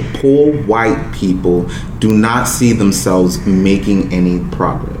bunch of poor white people do not see themselves making any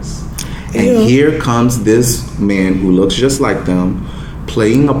progress. And here comes this man who looks just like them,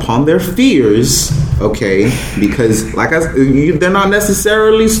 playing upon their fears, because they're not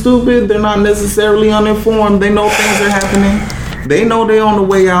necessarily stupid, they're not necessarily uninformed, they know things are happening. They know they're on the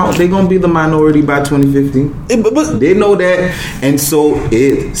way out. They're going to be the minority by 2050. They know that. And so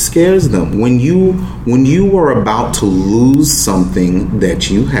it scares them. When you are about to lose something that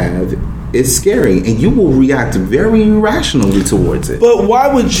you have, it's scary. And you will react very irrationally towards it. But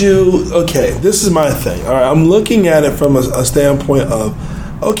why would you... Okay, this is my thing. All right, I'm looking at it from a standpoint of,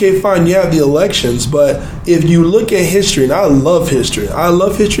 okay, fine, you have the elections, but if you look at history, and I love history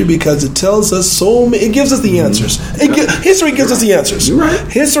because it tells us it gives us the answers. History gives us the answers. You're right.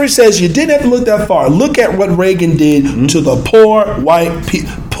 History says you didn't have to look that far. Look at what Reagan did to the poor white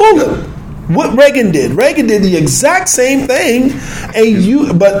people. Pull it. What Reagan did the exact same thing,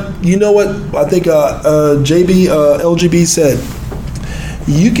 but you know what? I think LGB said,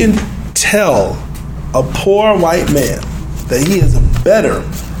 you can tell a poor white man that he is better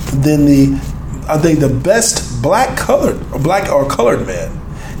than the best black or colored man.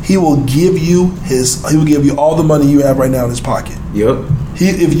 He will give you all the money you have right now in his pocket. Yep.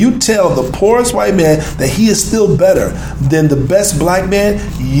 If you tell the poorest white man that he is still better than the best black man,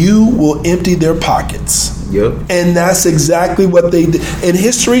 you will empty their pockets. Yep. And that's exactly what they did. And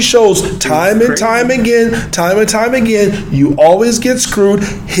history shows time and time again, you always get screwed.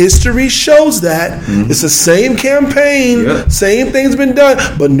 History shows that. Mm-hmm. It's the same campaign, same thing's been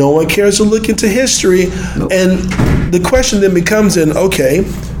done, but no one cares to look into history. Nope. And the question then becomes okay,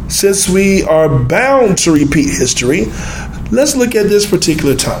 since we are bound to repeat history, let's look at this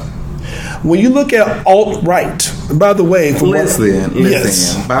particular time. When you look at alt-right, by the way,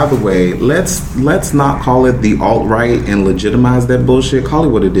 listen. By the way, let's not call it the alt-right and legitimize that bullshit. Call it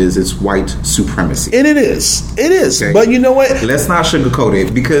what it is. It's white supremacy, and it is. Okay? But you know what? Let's not sugarcoat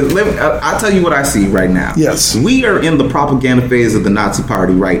it, because I'll tell you what I see right now. Yes, we are in the propaganda phase of the Nazi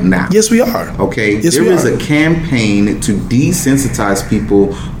Party right now. Yes, we are. Okay, yes, there is a campaign to desensitize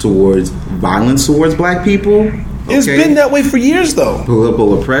people towards violence towards black people. Okay. It's been that way for years, though.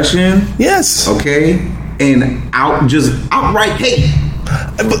 Political oppression. Yes. Okay. And outright hate.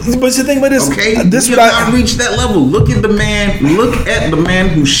 But the thing about this, okay, this we have not reached that level. Look at the man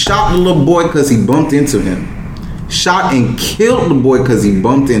who shot the little boy because he bumped into him. Shot and killed the boy because he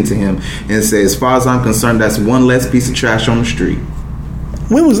bumped into him, and said, as far as I'm concerned, that's one less piece of trash on the street.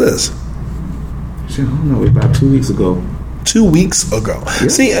 When was this? Shit, I don't know. About 2 weeks ago. 2 weeks ago. Yeah.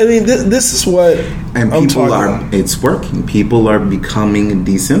 See, I mean, this is what I'm talking about. It's working. People are becoming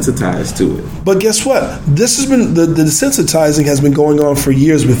desensitized to it. But guess what? This has been the desensitizing has been going on for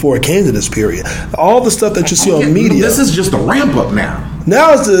years before it came to this period. All the stuff that you see on media. This is just a ramp up now.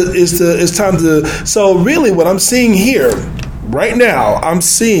 Now it's time to. So really, what I'm seeing here right now, I'm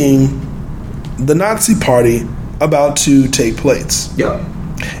seeing the Nazi Party about to take place. Yep.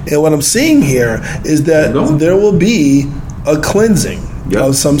 And what I'm seeing here is that there will be a cleansing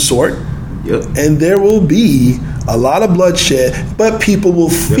of some sort, and there will be a lot of bloodshed, but people will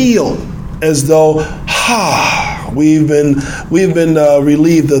feel as though, we've been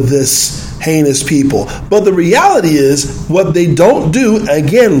relieved of this heinous people. But the reality is, what they don't do,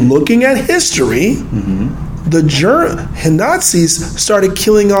 again, looking at history, the Nazis started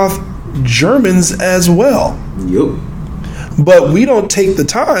killing off Germans as well. Yep. But we don't take the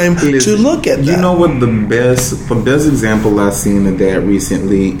time to look at that. You know what the best example I've seen of that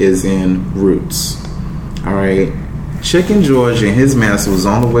recently is in Roots. All right. Chicken George and his master was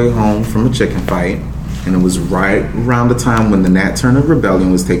on the way home from a chicken fight, and it was right around the time when the Nat Turner Rebellion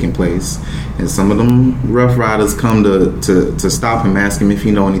was taking place, and some of them Rough Riders come to stop him, ask him if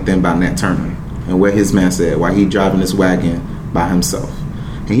he know anything about Nat Turner and where his master at, why he driving his wagon by himself.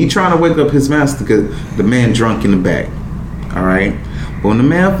 And he trying to wake up his master because the man drunk in the back. All right, but when the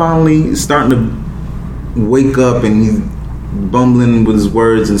man finally is starting to wake up and he's bumbling with his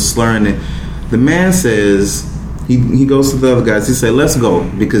words and slurring it, the man says, he goes to the other guys, he said, let's go,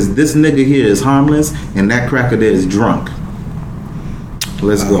 because this nigga here is harmless and that cracker there is drunk.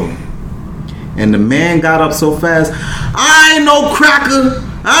 Let's go. And the man got up so fast, I ain't no cracker.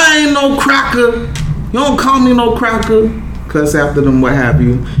 You don't call me no cracker. Cuss after them, what have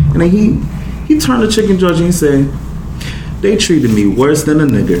you. And then he turned to Chicken George and he said, they treated me worse than a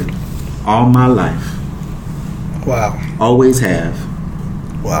nigger all my life. Wow. Always have.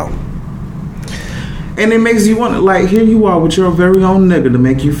 Wow. And it makes you wonder, like, here you are with your very own nigger to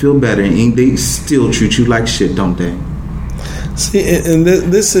make you feel better, and they still treat you like shit, don't they? See, and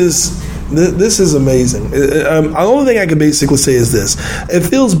this is amazing. The only thing I can basically say is this. It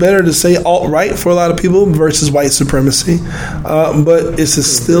feels better to say alt-right for a lot of people versus white supremacy, but it's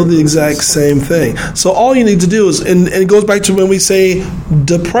still the exact same thing. So all you need to do is, and it goes back to when we say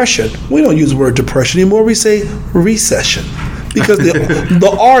depression. We don't use the word depression anymore. We say recession. Because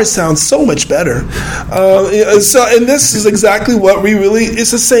the R sounds so much better. And this is exactly what we really,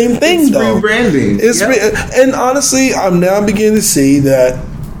 it's the same thing, it's though. Rebranding. And honestly, I'm now beginning to see that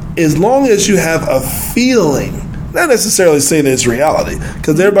as long as you have a feeling, not necessarily saying that it's reality,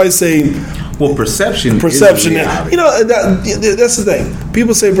 because everybody's saying, well, perception is reality. You know, that's the thing.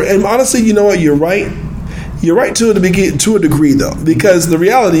 People say, and honestly, you know what? You're right. You're right to a degree, though, because the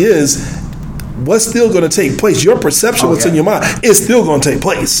reality is, what's still going to take place? Your perception, what's in your mind, is still going to take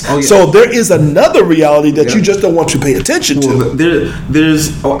place. Oh, yeah. So there is another reality that you just don't want to pay attention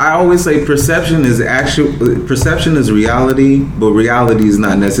to. I always say perception is reality, but reality is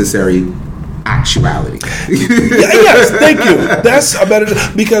not necessarily actuality. Yes, thank you. That's a better,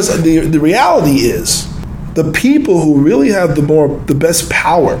 because the reality is the people who really have the best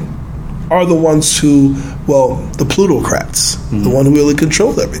power are the ones who, the plutocrats, the one who really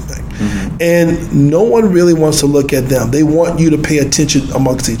control everything. Mm-hmm. And no one really wants to look at them. They want you to pay attention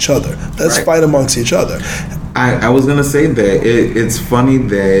amongst each other. Let's fight amongst each other. I was going to say that it's funny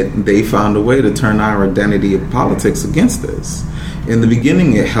that they found a way to turn our identity of politics against us. In the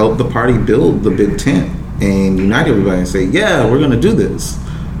beginning, it helped the party build the big tent and unite everybody and say, yeah, we're going to do this.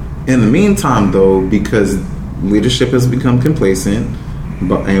 In the meantime, though, because leadership has become complacent,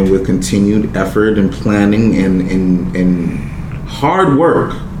 and with continued effort and planning and hard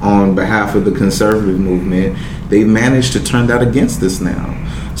work on behalf of the conservative movement, they've managed to turn that against us now.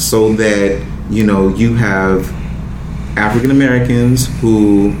 So that, you have African Americans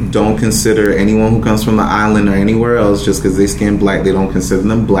who don't consider anyone who comes from the island or anywhere else just because they skin black. They don't consider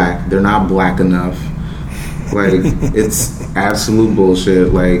them black. They're not black enough. Like, it's absolute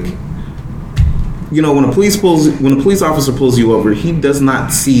bullshit. Like, when a police officer pulls you over, he does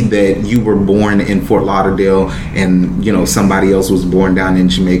not see that you were born in Fort Lauderdale and somebody else was born down in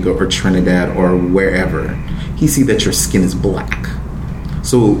Jamaica or Trinidad or wherever. He see that your skin is black.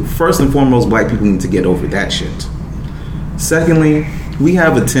 So first and foremost, black people need to get over that shit. Secondly, we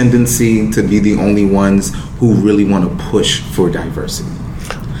have a tendency to be the only ones who really want to push for diversity.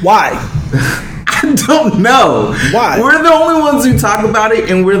 Why? I don't know. Why? We're the only ones who talk about it,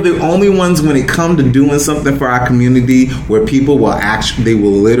 and we're the only ones when it comes to doing something for our community where people they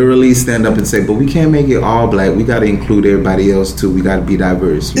will literally stand up and say, but we can't make it all black. We got to include everybody else too. We got to be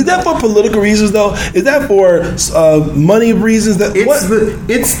diverse. Is that for political reasons though? Is that for money reasons? It's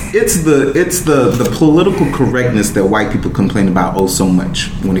the political correctness that white people complain about so much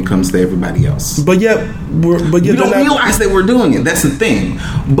when it comes to everybody else. But yet we don't realize that we're doing it. That's the thing.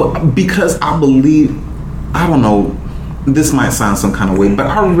 But because I believe, I don't know, this might sound some kind of way, but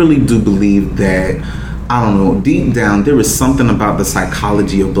I really do believe that, I don't know, deep down there is something about the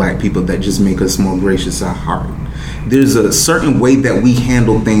psychology of black people that just make us more gracious at heart. There's a certain way that we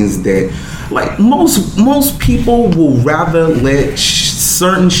handle things that, like, most people will rather let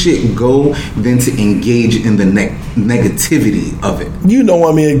certain shit go than to engage in the negativity of it. You don't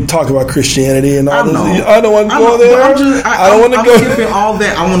want me to talk about Christianity and all this. I don't want to go there. I don't want to go. I'm skipping all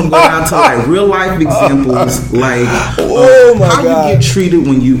that. I want to go down to like real life examples, like how God. You get treated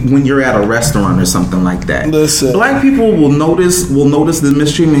when you're at a restaurant or something like that. Listen, black people will notice the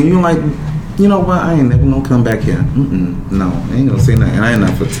mistreatment. You're like, you know what? I ain't never gonna come back here. No, I ain't gonna say nothing.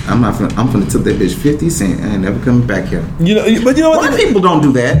 I'm gonna tip that bitch 50 cents. I ain't never coming back here. But you know what? White people don't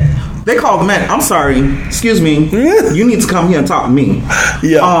do that. They call the man. I'm sorry. Excuse me. You need to come here and talk to me.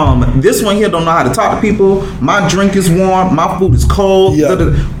 Yeah. This one here don't know how to talk to people. My drink is warm. My food is cold. Yeah.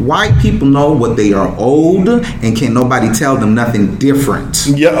 White people know what they are owed, and can't nobody tell them nothing different.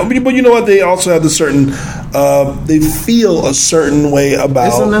 Yeah, but you know what? They also have the certain. They feel a certain way about.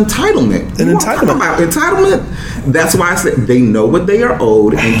 It's an entitlement. About entitlement. That's why I said they know what they are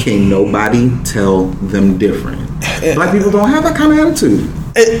owed, and can't nobody tell them different. Black people don't have that kind of attitude.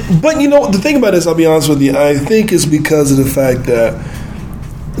 But the thing about this, I'll be honest with you, I think it's because of the fact that,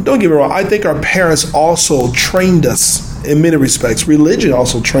 don't get me wrong, I think our parents also trained us in many respects. Religion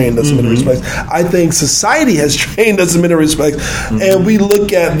also trained us in many respects. I think society has trained us in many respects. And we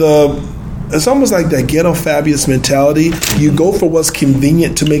look at it's almost like that ghetto fabulous mentality. You go for what's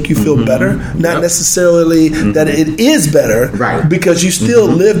convenient to make you feel better, not necessarily that it is better, right? Because you still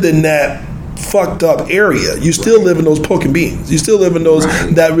lived in that fucked up area. You still live in those poke and beans. You still live in those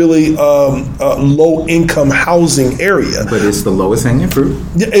that really low income housing area. But it's the lowest hanging fruit.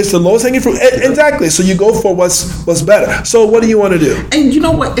 Yeah, it's the lowest hanging fruit. Exactly. So you go for what's better. So what do you want to do? And you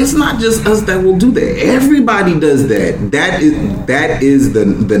know what? It's not just us that will do that. Everybody does that. That is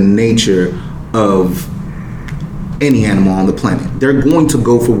the nature of any animal on the planet. They're going to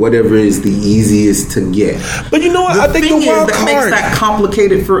go for whatever is the easiest to get. But you know what? I think the wild card makes that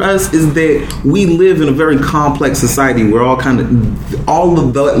complicated for us is that we live in a very complex society where all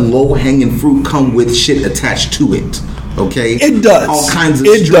of the low hanging fruit come with shit attached to it. Okay, it does. All kinds of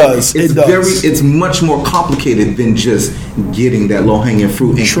strings. It does. It's much more complicated than just getting that low hanging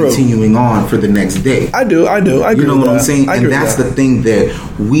fruit and continuing on for the next day. I do. I agree. You know with what that. I'm saying? And that's the thing that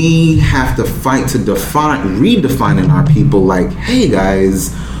we have to fight to redefine in our people. Like, hey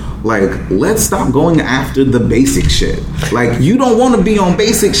guys, like, let's stop going after the basic shit. Like, you don't want to be on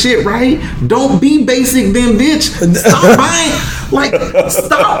basic shit, right? Don't be basic then, bitch. Stop buying. Like,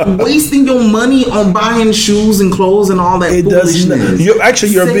 stop wasting your money on buying shoes and clothes and all that foolishness. You're invest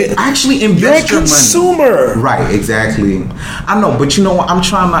you're a consumer. Your money. Right, exactly. I know, but you know what? I'm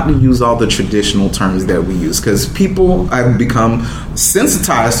trying not to use all the traditional terms that we use because people have become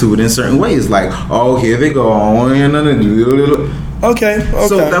sensitized to it in certain ways. Like, oh, here they go. Okay.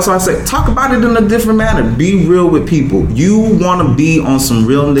 So that's why I say talk about it in a different manner. Be real with people. You want to be on some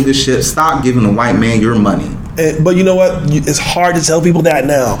real nigga shit. Stop giving a white man your money. But you know what? It's hard to tell people that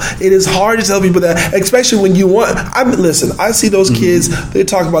now. It is hard to tell people that, especially when you want. Listen, I see those kids. They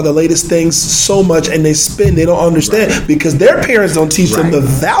talk about the latest things so much, and they spend. They don't understand because their parents don't teach them the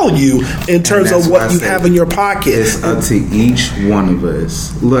value in terms of what you have in your pocket. It's up to each one of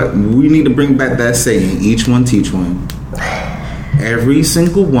us. Look, we need to bring back that saying: "Each one, teach one." Every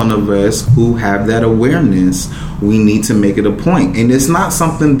single one of us who have that awareness, we need to make it a point. And it's not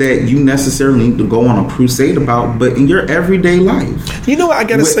something that you necessarily need to go on a crusade about, but in your everyday life. You know what? I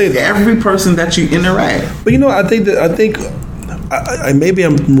got to say that. Every person that you interact. But you know, I think maybe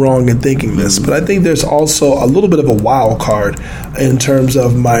I'm wrong in thinking this, but I think there's also a little bit of a wild card in terms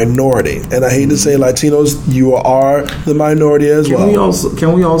of minority. And I hate to say Latinos, you are the minority as well.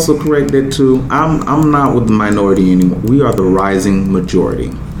 Can we also correct that too? I'm not with the minority anymore. We are the rising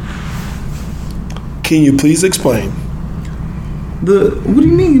majority. Can you please explain? What do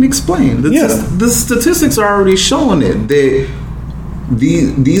you mean explain? The statistics are already showing it that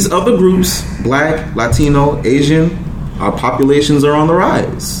these other groups, Black, Latino, Asian, our populations are on the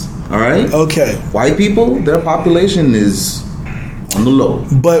rise. All right? Okay. White people, their population is on the low.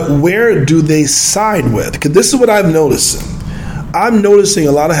 But where do they side with? Because this is what I'm noticing. I'm noticing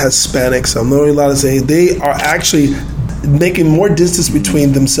a lot of Hispanics. I'm noticing a lot of they are actually making more distance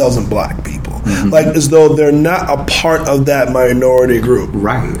between themselves and Black people. Like as though they're not a part of that minority group.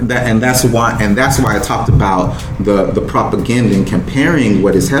 Right. That's why I talked about the propaganda and comparing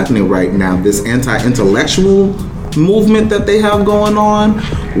what is happening right now, this anti-intellectual movement that they have going on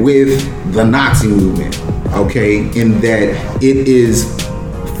with the Nazi movement, okay, in that it is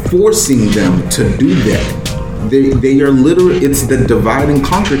forcing them to do that. They are literally, it's the divide and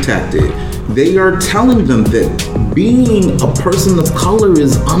conquer tactic. They are telling them that being a person of color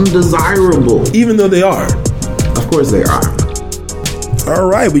is undesirable. Even though they are. Of course they are. All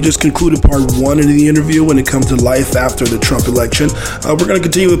right, we just concluded part 1 of the interview when it comes to life after the Trump election. We're going to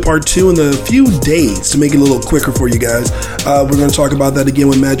continue with part 2 in a few days to make it a little quicker for you guys. We're going to talk about that again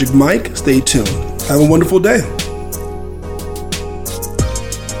with Magic Mike. Stay tuned. Have a wonderful day.